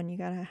take one, you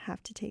gotta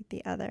have to take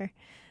the other.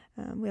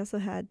 We also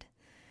had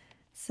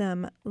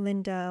some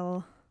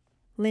Linda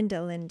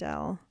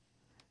Lindell.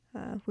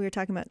 We were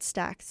talking about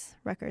Stax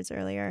Records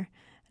earlier,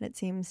 and it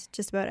seems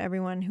just about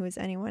everyone who is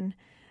anyone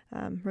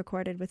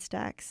recorded with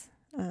Stax.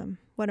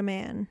 What a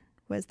Man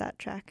was that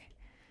track.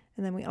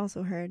 And then we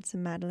also heard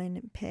some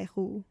Madeleine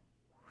Peyrou,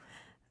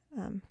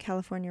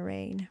 California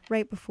Rain,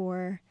 right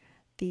before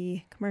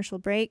the commercial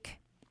break.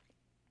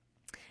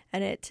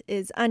 And it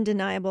is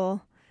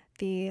undeniable,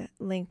 the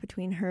link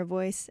between her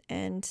voice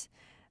and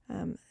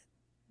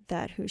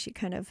that who she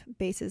kind of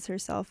bases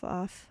herself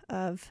off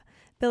of,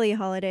 Billie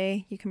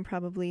Holiday. You can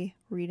probably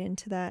read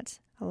into that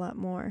a lot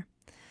more.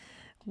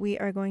 We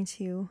are going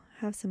to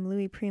have some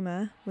Louis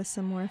Prima with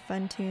some more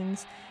fun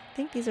tunes. I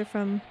think these are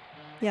from,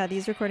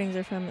 these recordings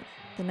are from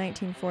the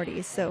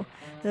 1940s, so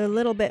they're a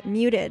little bit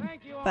muted,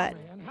 but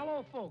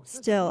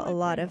still a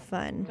lot of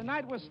fun.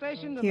 Tonight we're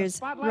stationed in Here's the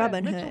spotlight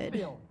Robin at Mitchell Hood.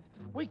 Field.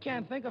 We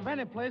can't think of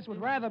any place we'd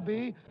rather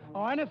be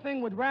or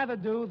anything we'd rather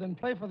do than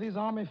play for these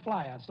Army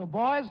Flyers. So,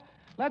 boys,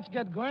 let's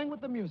get going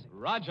with the music.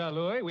 Roger,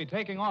 Louis. We're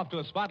taking off to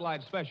a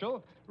spotlight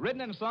special,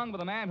 written and sung by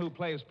the man who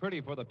plays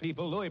pretty for the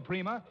people, Louis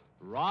Prima,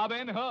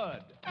 Robin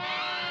Hood.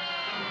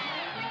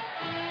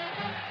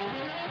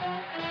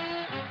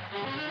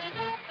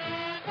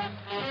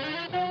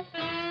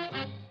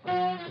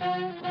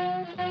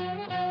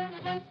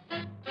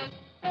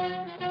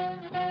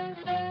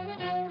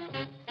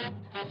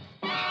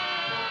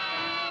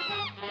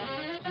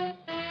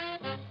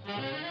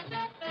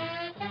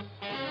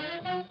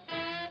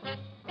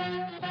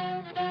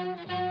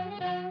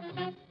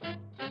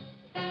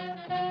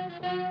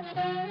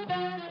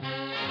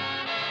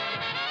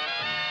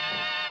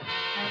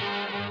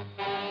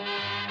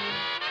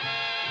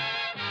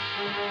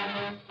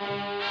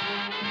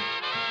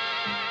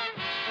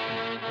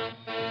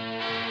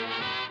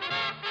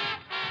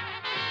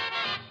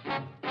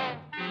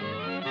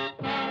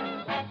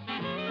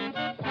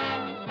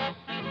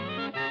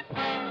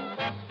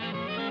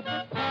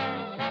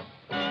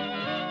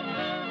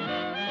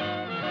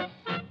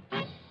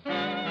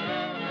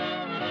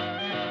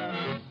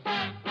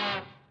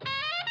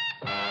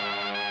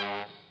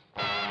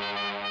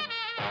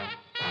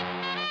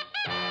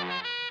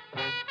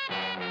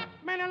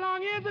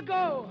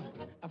 Ago,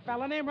 a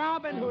fella named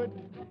Robin Hood,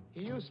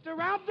 he used to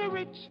rob the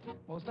rich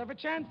most every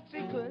chance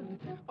he could.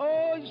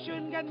 Oh, you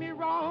shouldn't get me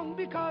wrong,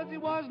 because he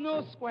was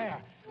no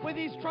square. With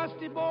his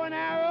trusty bow and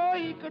arrow,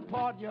 he could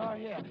part your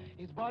hair.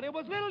 His buddy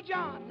was Little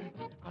John,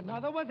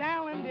 another was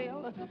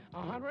Allendale,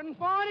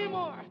 140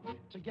 more.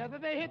 Together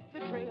they hit the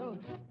trail.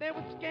 They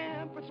would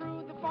scamper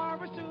through the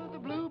forest to the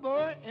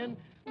Bluebird, and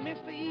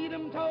Mr.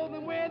 Edom told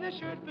them where they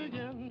should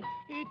begin.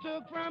 He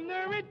took from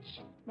the rich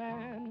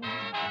man,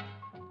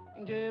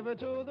 gave it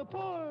to the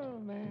poor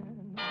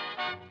man.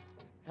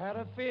 Had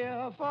a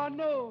fear for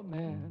no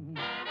man,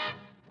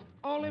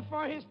 only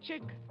for his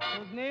chick,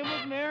 whose name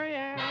was Mary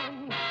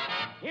Ann.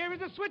 Here is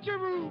a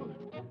switcheroo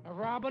of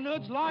Robin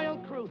Hood's loyal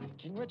crew.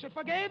 King Richard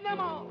forgave them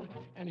all,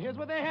 and here's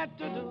what they had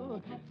to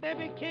do. They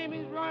became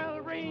his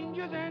royal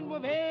rangers and were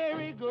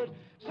very good.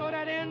 So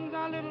that ends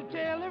our little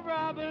tale of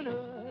Robin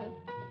Hood.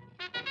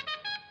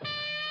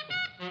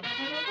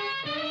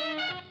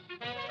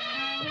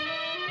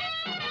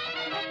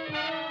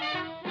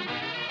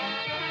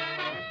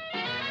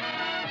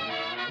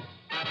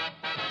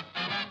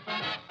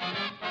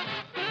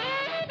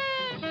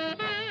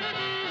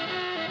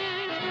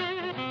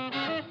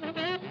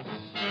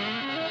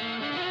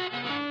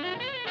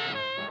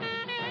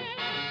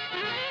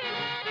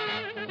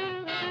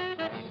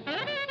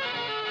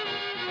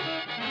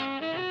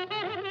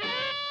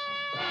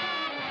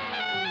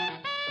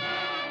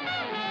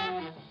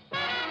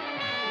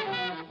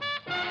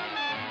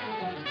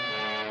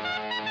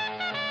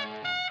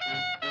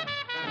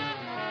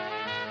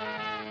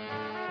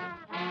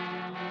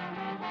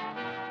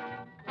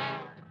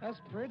 That's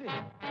pretty.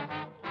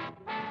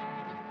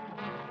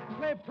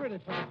 Play pretty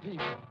for the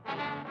people.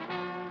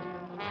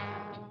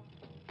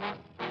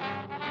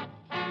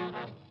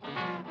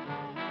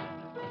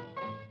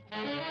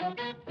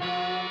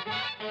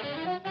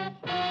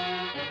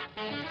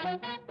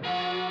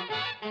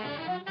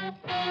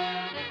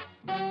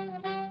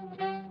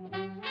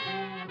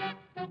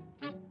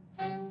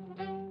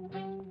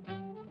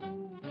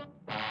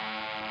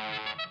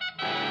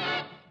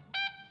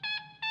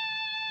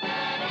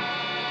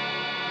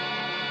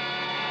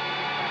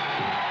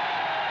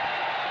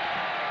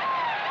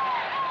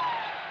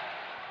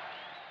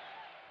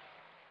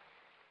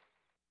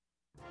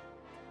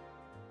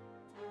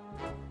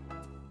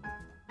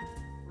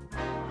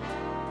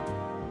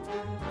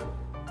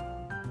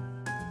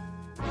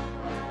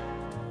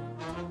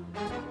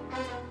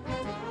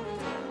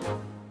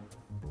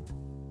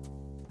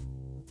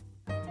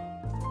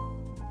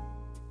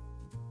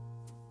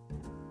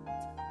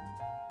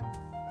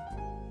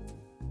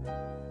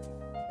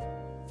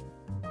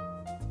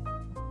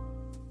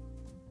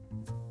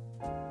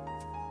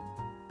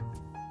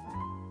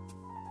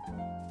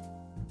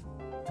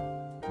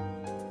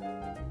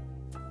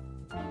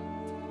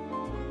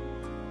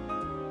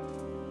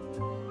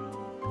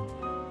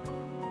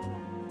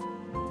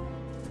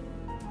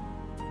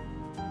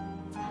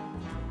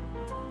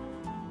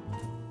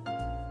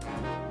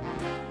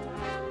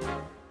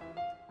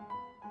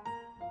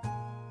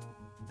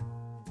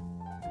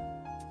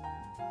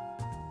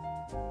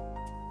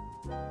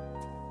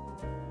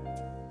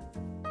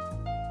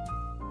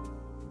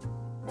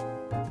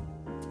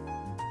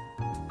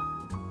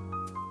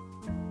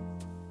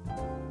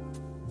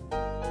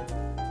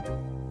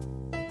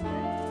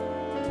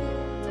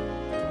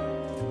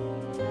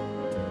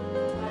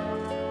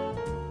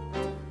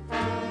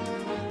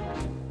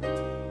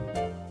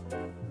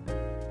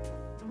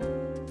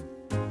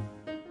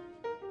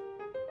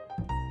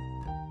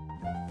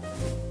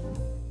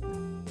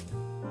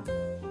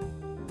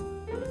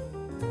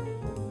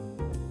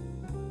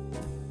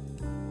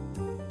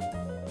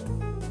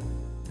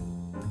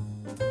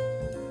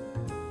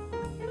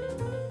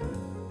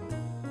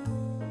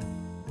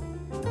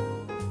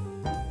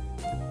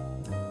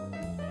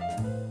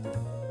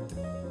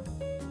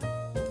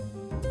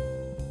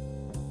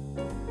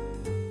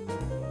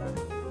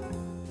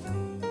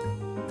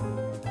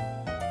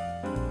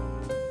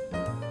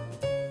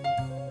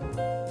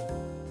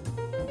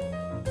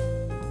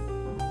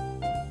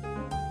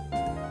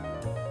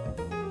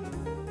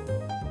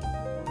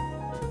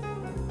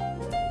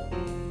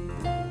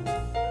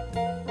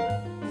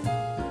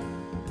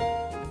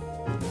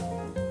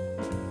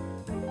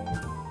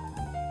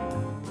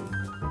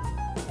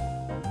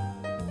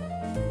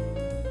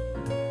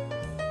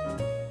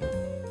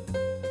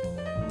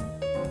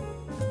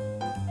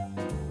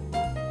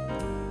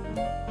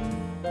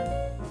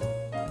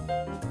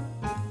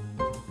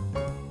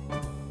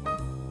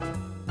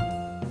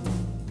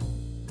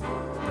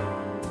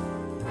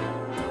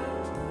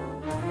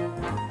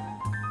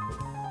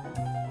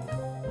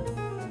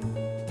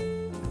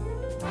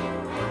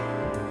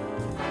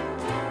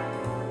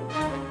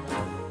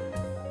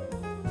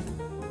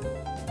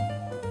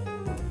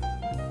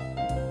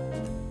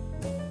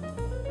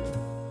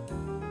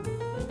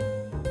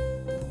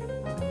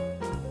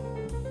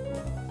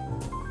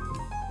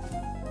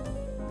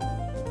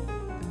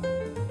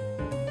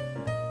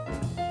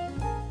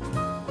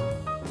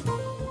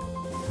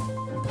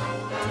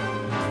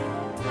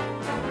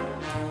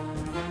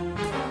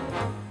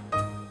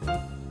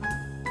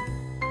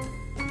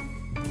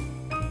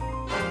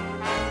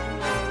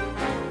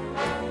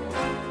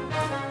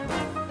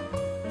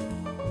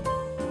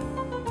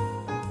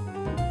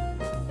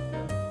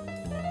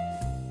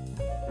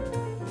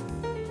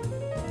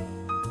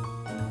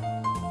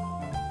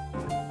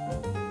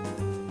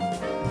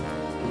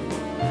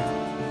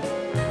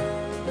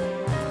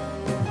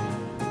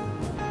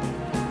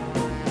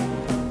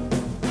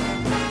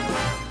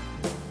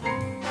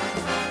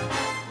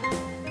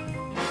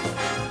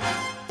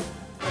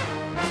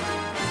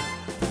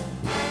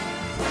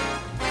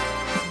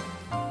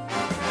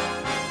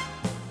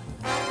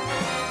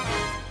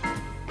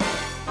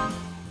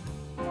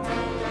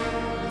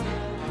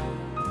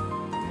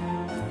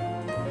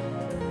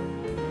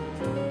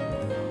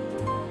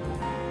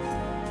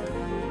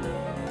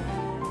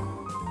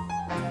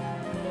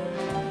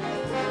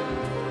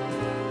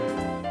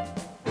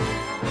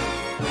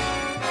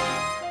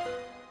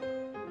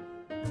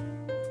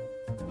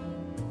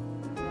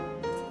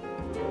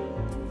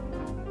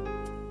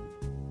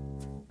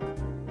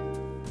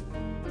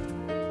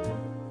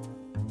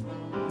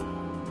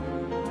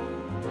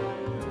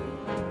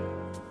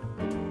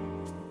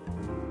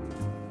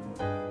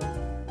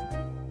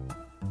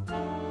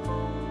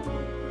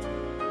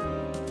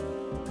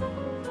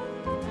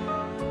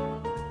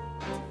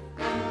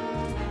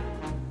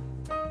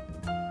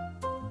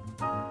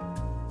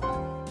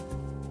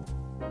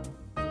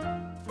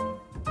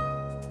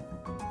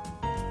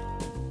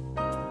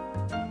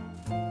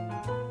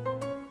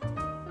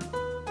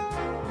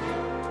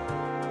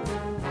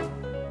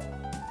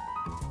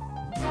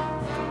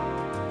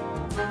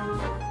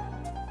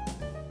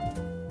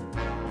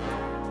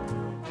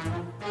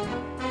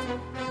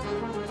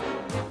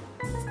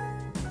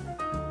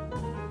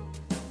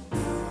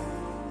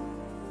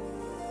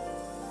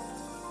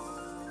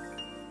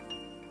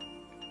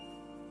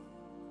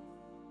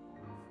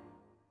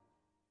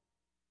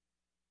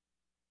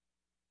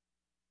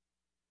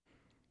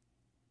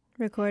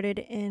 recorded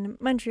in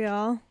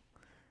Montreal.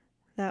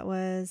 That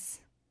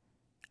was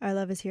Our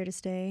Love Is Here to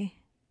Stay.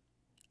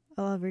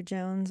 Oliver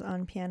Jones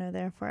on piano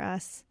there for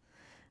us,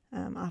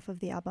 off of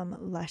the album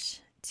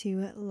Lush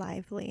Too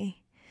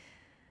Lively.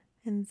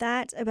 And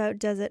that about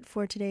does it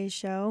for today's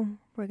show.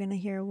 We're going to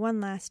hear one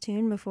last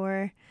tune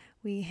before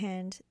we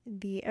hand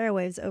the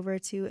airwaves over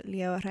to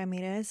Leo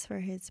Ramirez for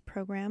his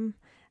program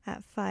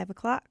at 5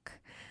 o'clock.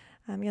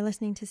 You're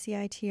listening to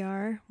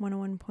CITR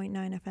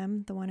 101.9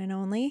 FM, the one and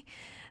only.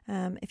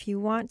 If you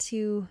want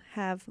to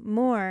have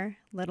more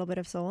Little Bit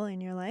of Soul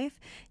in your life,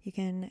 you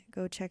can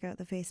go check out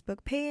the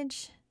Facebook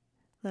page,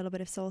 Little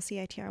Bit of Soul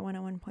CITR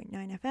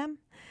 101.9 FM,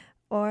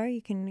 or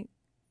you can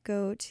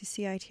go to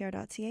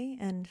CITR.ca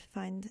and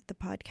find the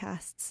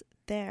podcasts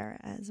there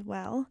as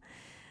well.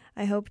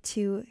 I hope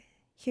to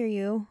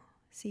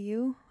see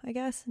you, I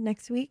guess,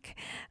 next week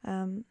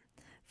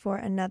for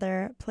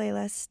another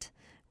playlist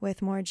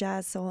with more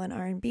jazz, soul, and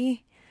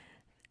R&B.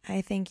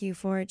 I thank you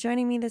for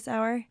joining me this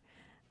hour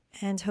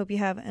and hope you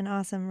have an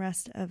awesome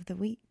rest of the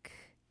week.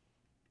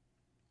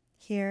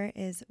 Here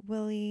is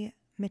Willie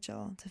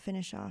Mitchell to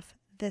finish off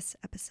this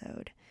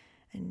episode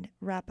and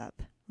wrap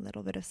up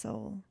Little Bit of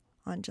Soul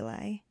on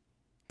July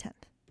 10th.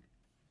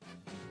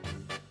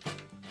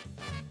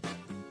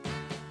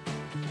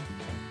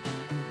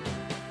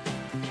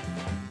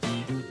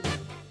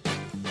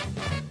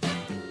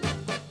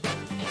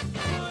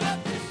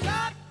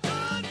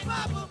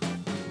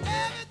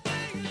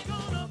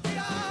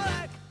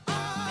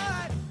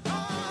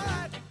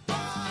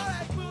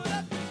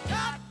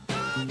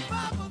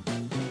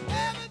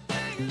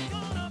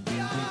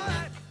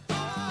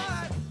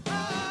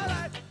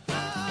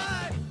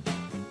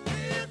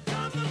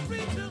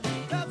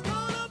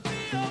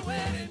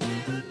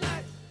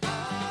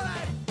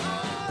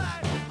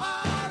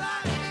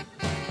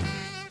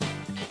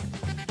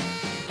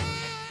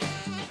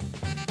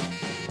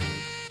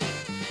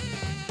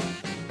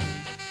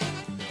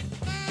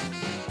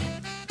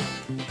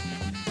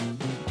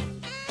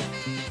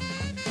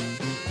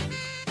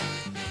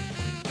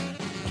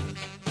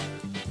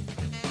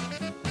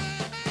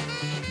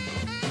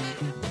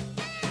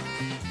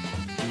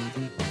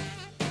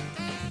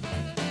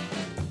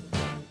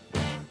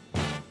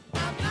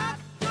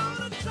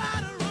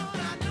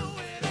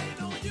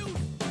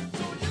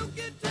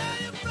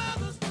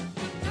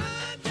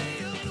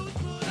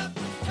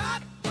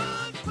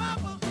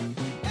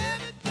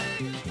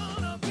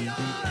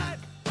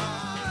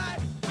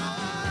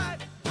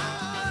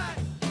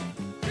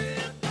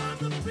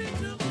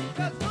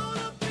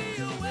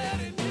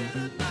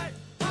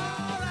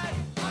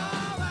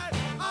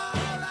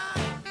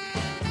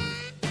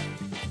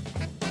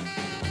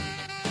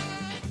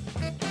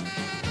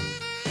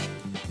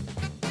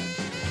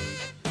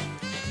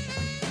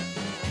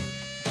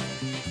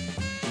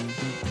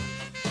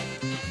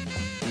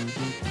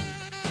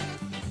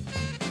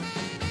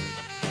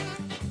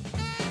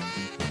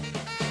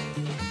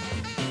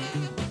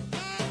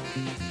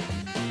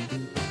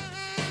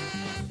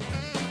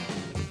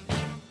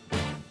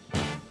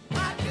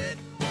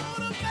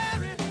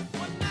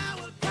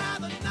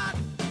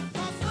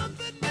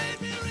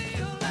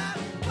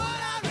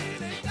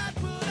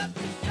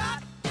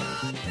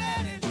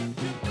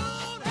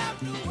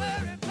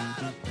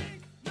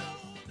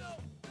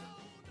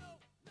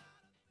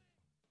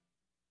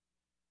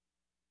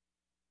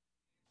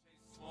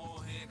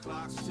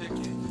 Clock's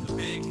ticking, the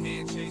big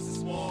hand chasing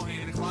small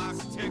hand, the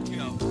clock's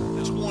ticking.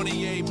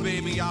 28,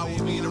 baby, I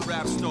will be the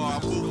rap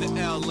star. I move to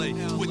LA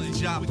with the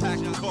job, pack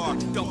the car,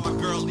 dump my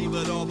girl, leave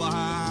it all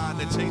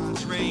behind, and chase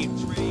the dream.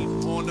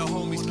 On the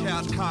homies'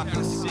 couch, conquer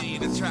the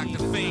scene, attract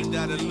the fame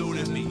that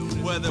eluded me,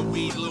 whether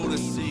we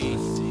lunacy.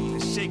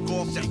 And shake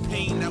off that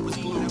pain that was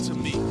glued to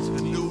me.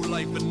 A new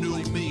life, a new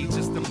me,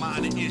 just a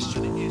minor issue.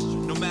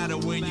 No matter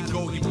where you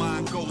go, your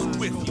mind goes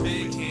with you.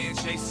 Big hand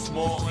chasing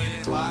small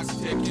hand, the clock's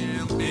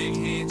ticking. Big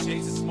hand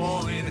chasing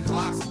small hand, the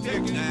clock's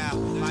ticking. Now,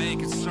 I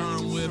ain't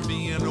concerned with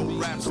being a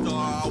rap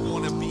star. I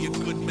wanna be a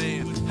good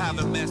man,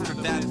 haven't mastered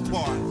that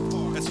part.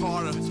 It's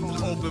harder than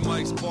open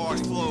mics,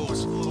 bars,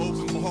 flows.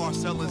 Open bar,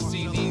 selling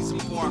CDs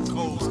and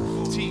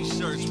barcodes.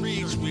 T-shirts,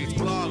 retweets,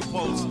 blog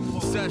posts,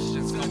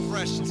 sessions,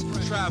 compressions,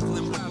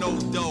 traveling with no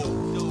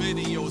dough.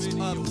 Videos,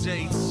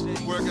 updates,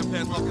 working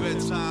past my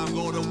bedtime,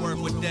 go to work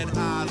with dead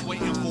eyes,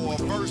 waiting for a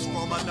verse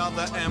from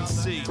another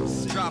MC.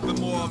 Dropping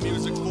more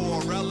music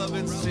for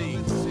relevancy.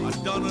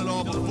 I've done it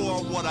all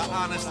before, what I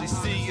honestly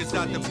see is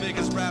that the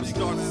biggest rap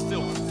stars are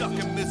still stuck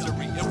in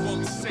misery. It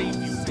won't save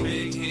you.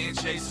 Big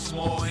hand chasing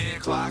small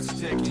hand, clock's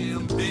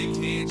ticking. Big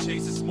hand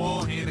chasing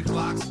small hand, the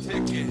clock's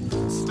ticking.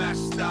 Smash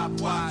the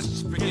stopwatch,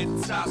 forget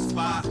the top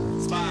spot.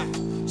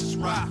 Just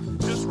rock,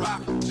 just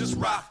rock, just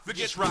rock.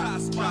 Forget the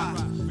top spot.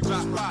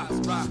 Just rock,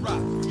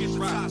 forget the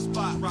top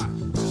spot.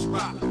 Just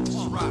rock,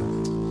 just rock.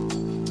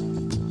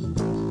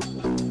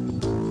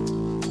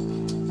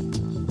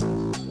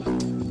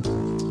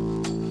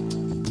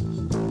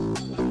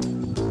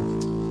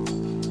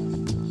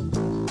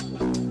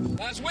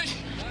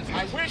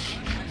 I wish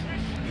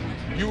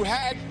you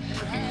had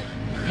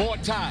more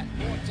time.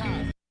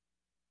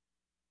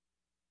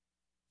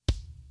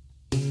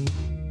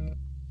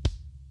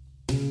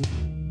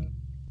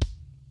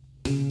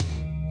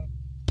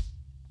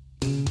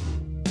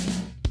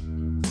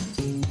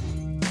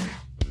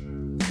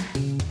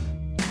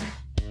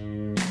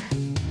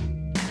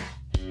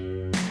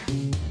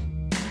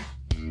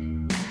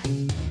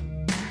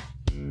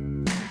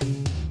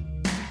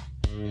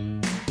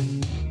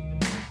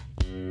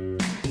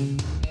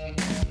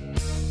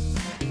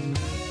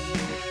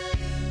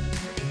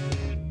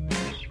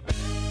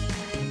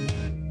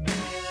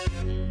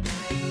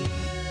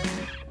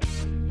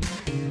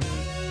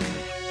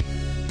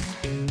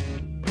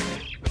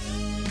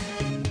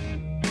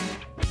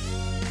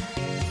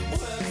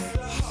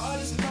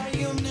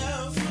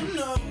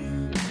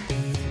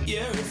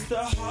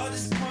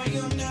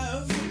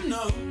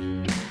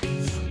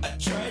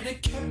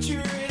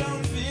 capture it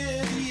on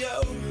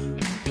video,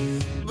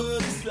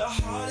 but it's the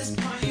hardest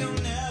part you'll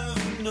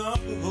never know.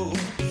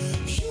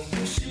 You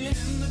push it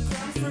in the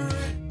ground for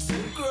it to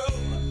grow.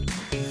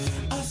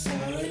 I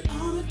saw it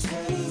on a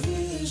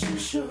television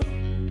show.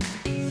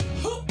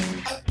 Oh,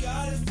 I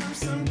got it from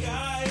some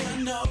guy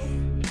I know,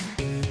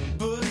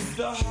 but it's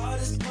the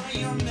hardest part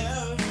you'll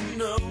never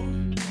know.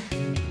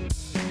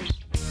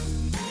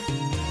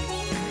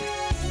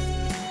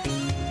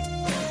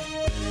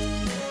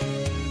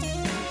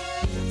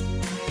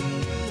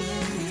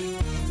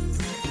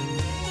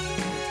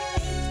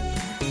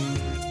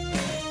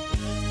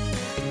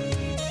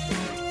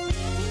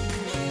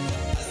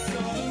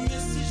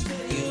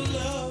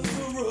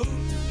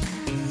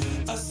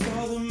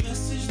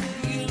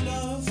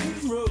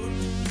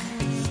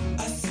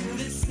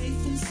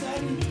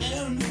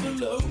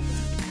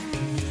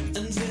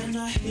 And then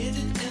I hid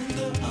it in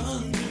the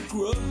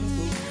undergrowth.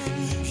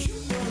 You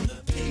burned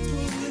the paper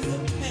with a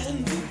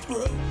pen that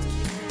broke.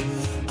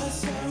 I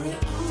saw it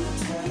on a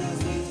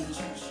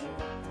television show.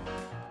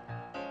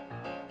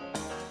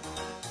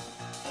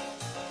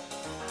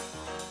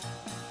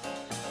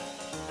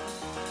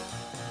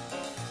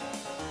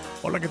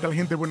 Hola, ¿qué tal,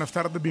 gente? Buenas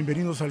tardes,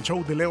 bienvenidos al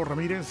show de Leo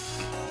Ramírez.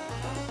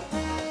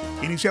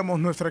 Iniciamos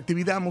nuestra actividad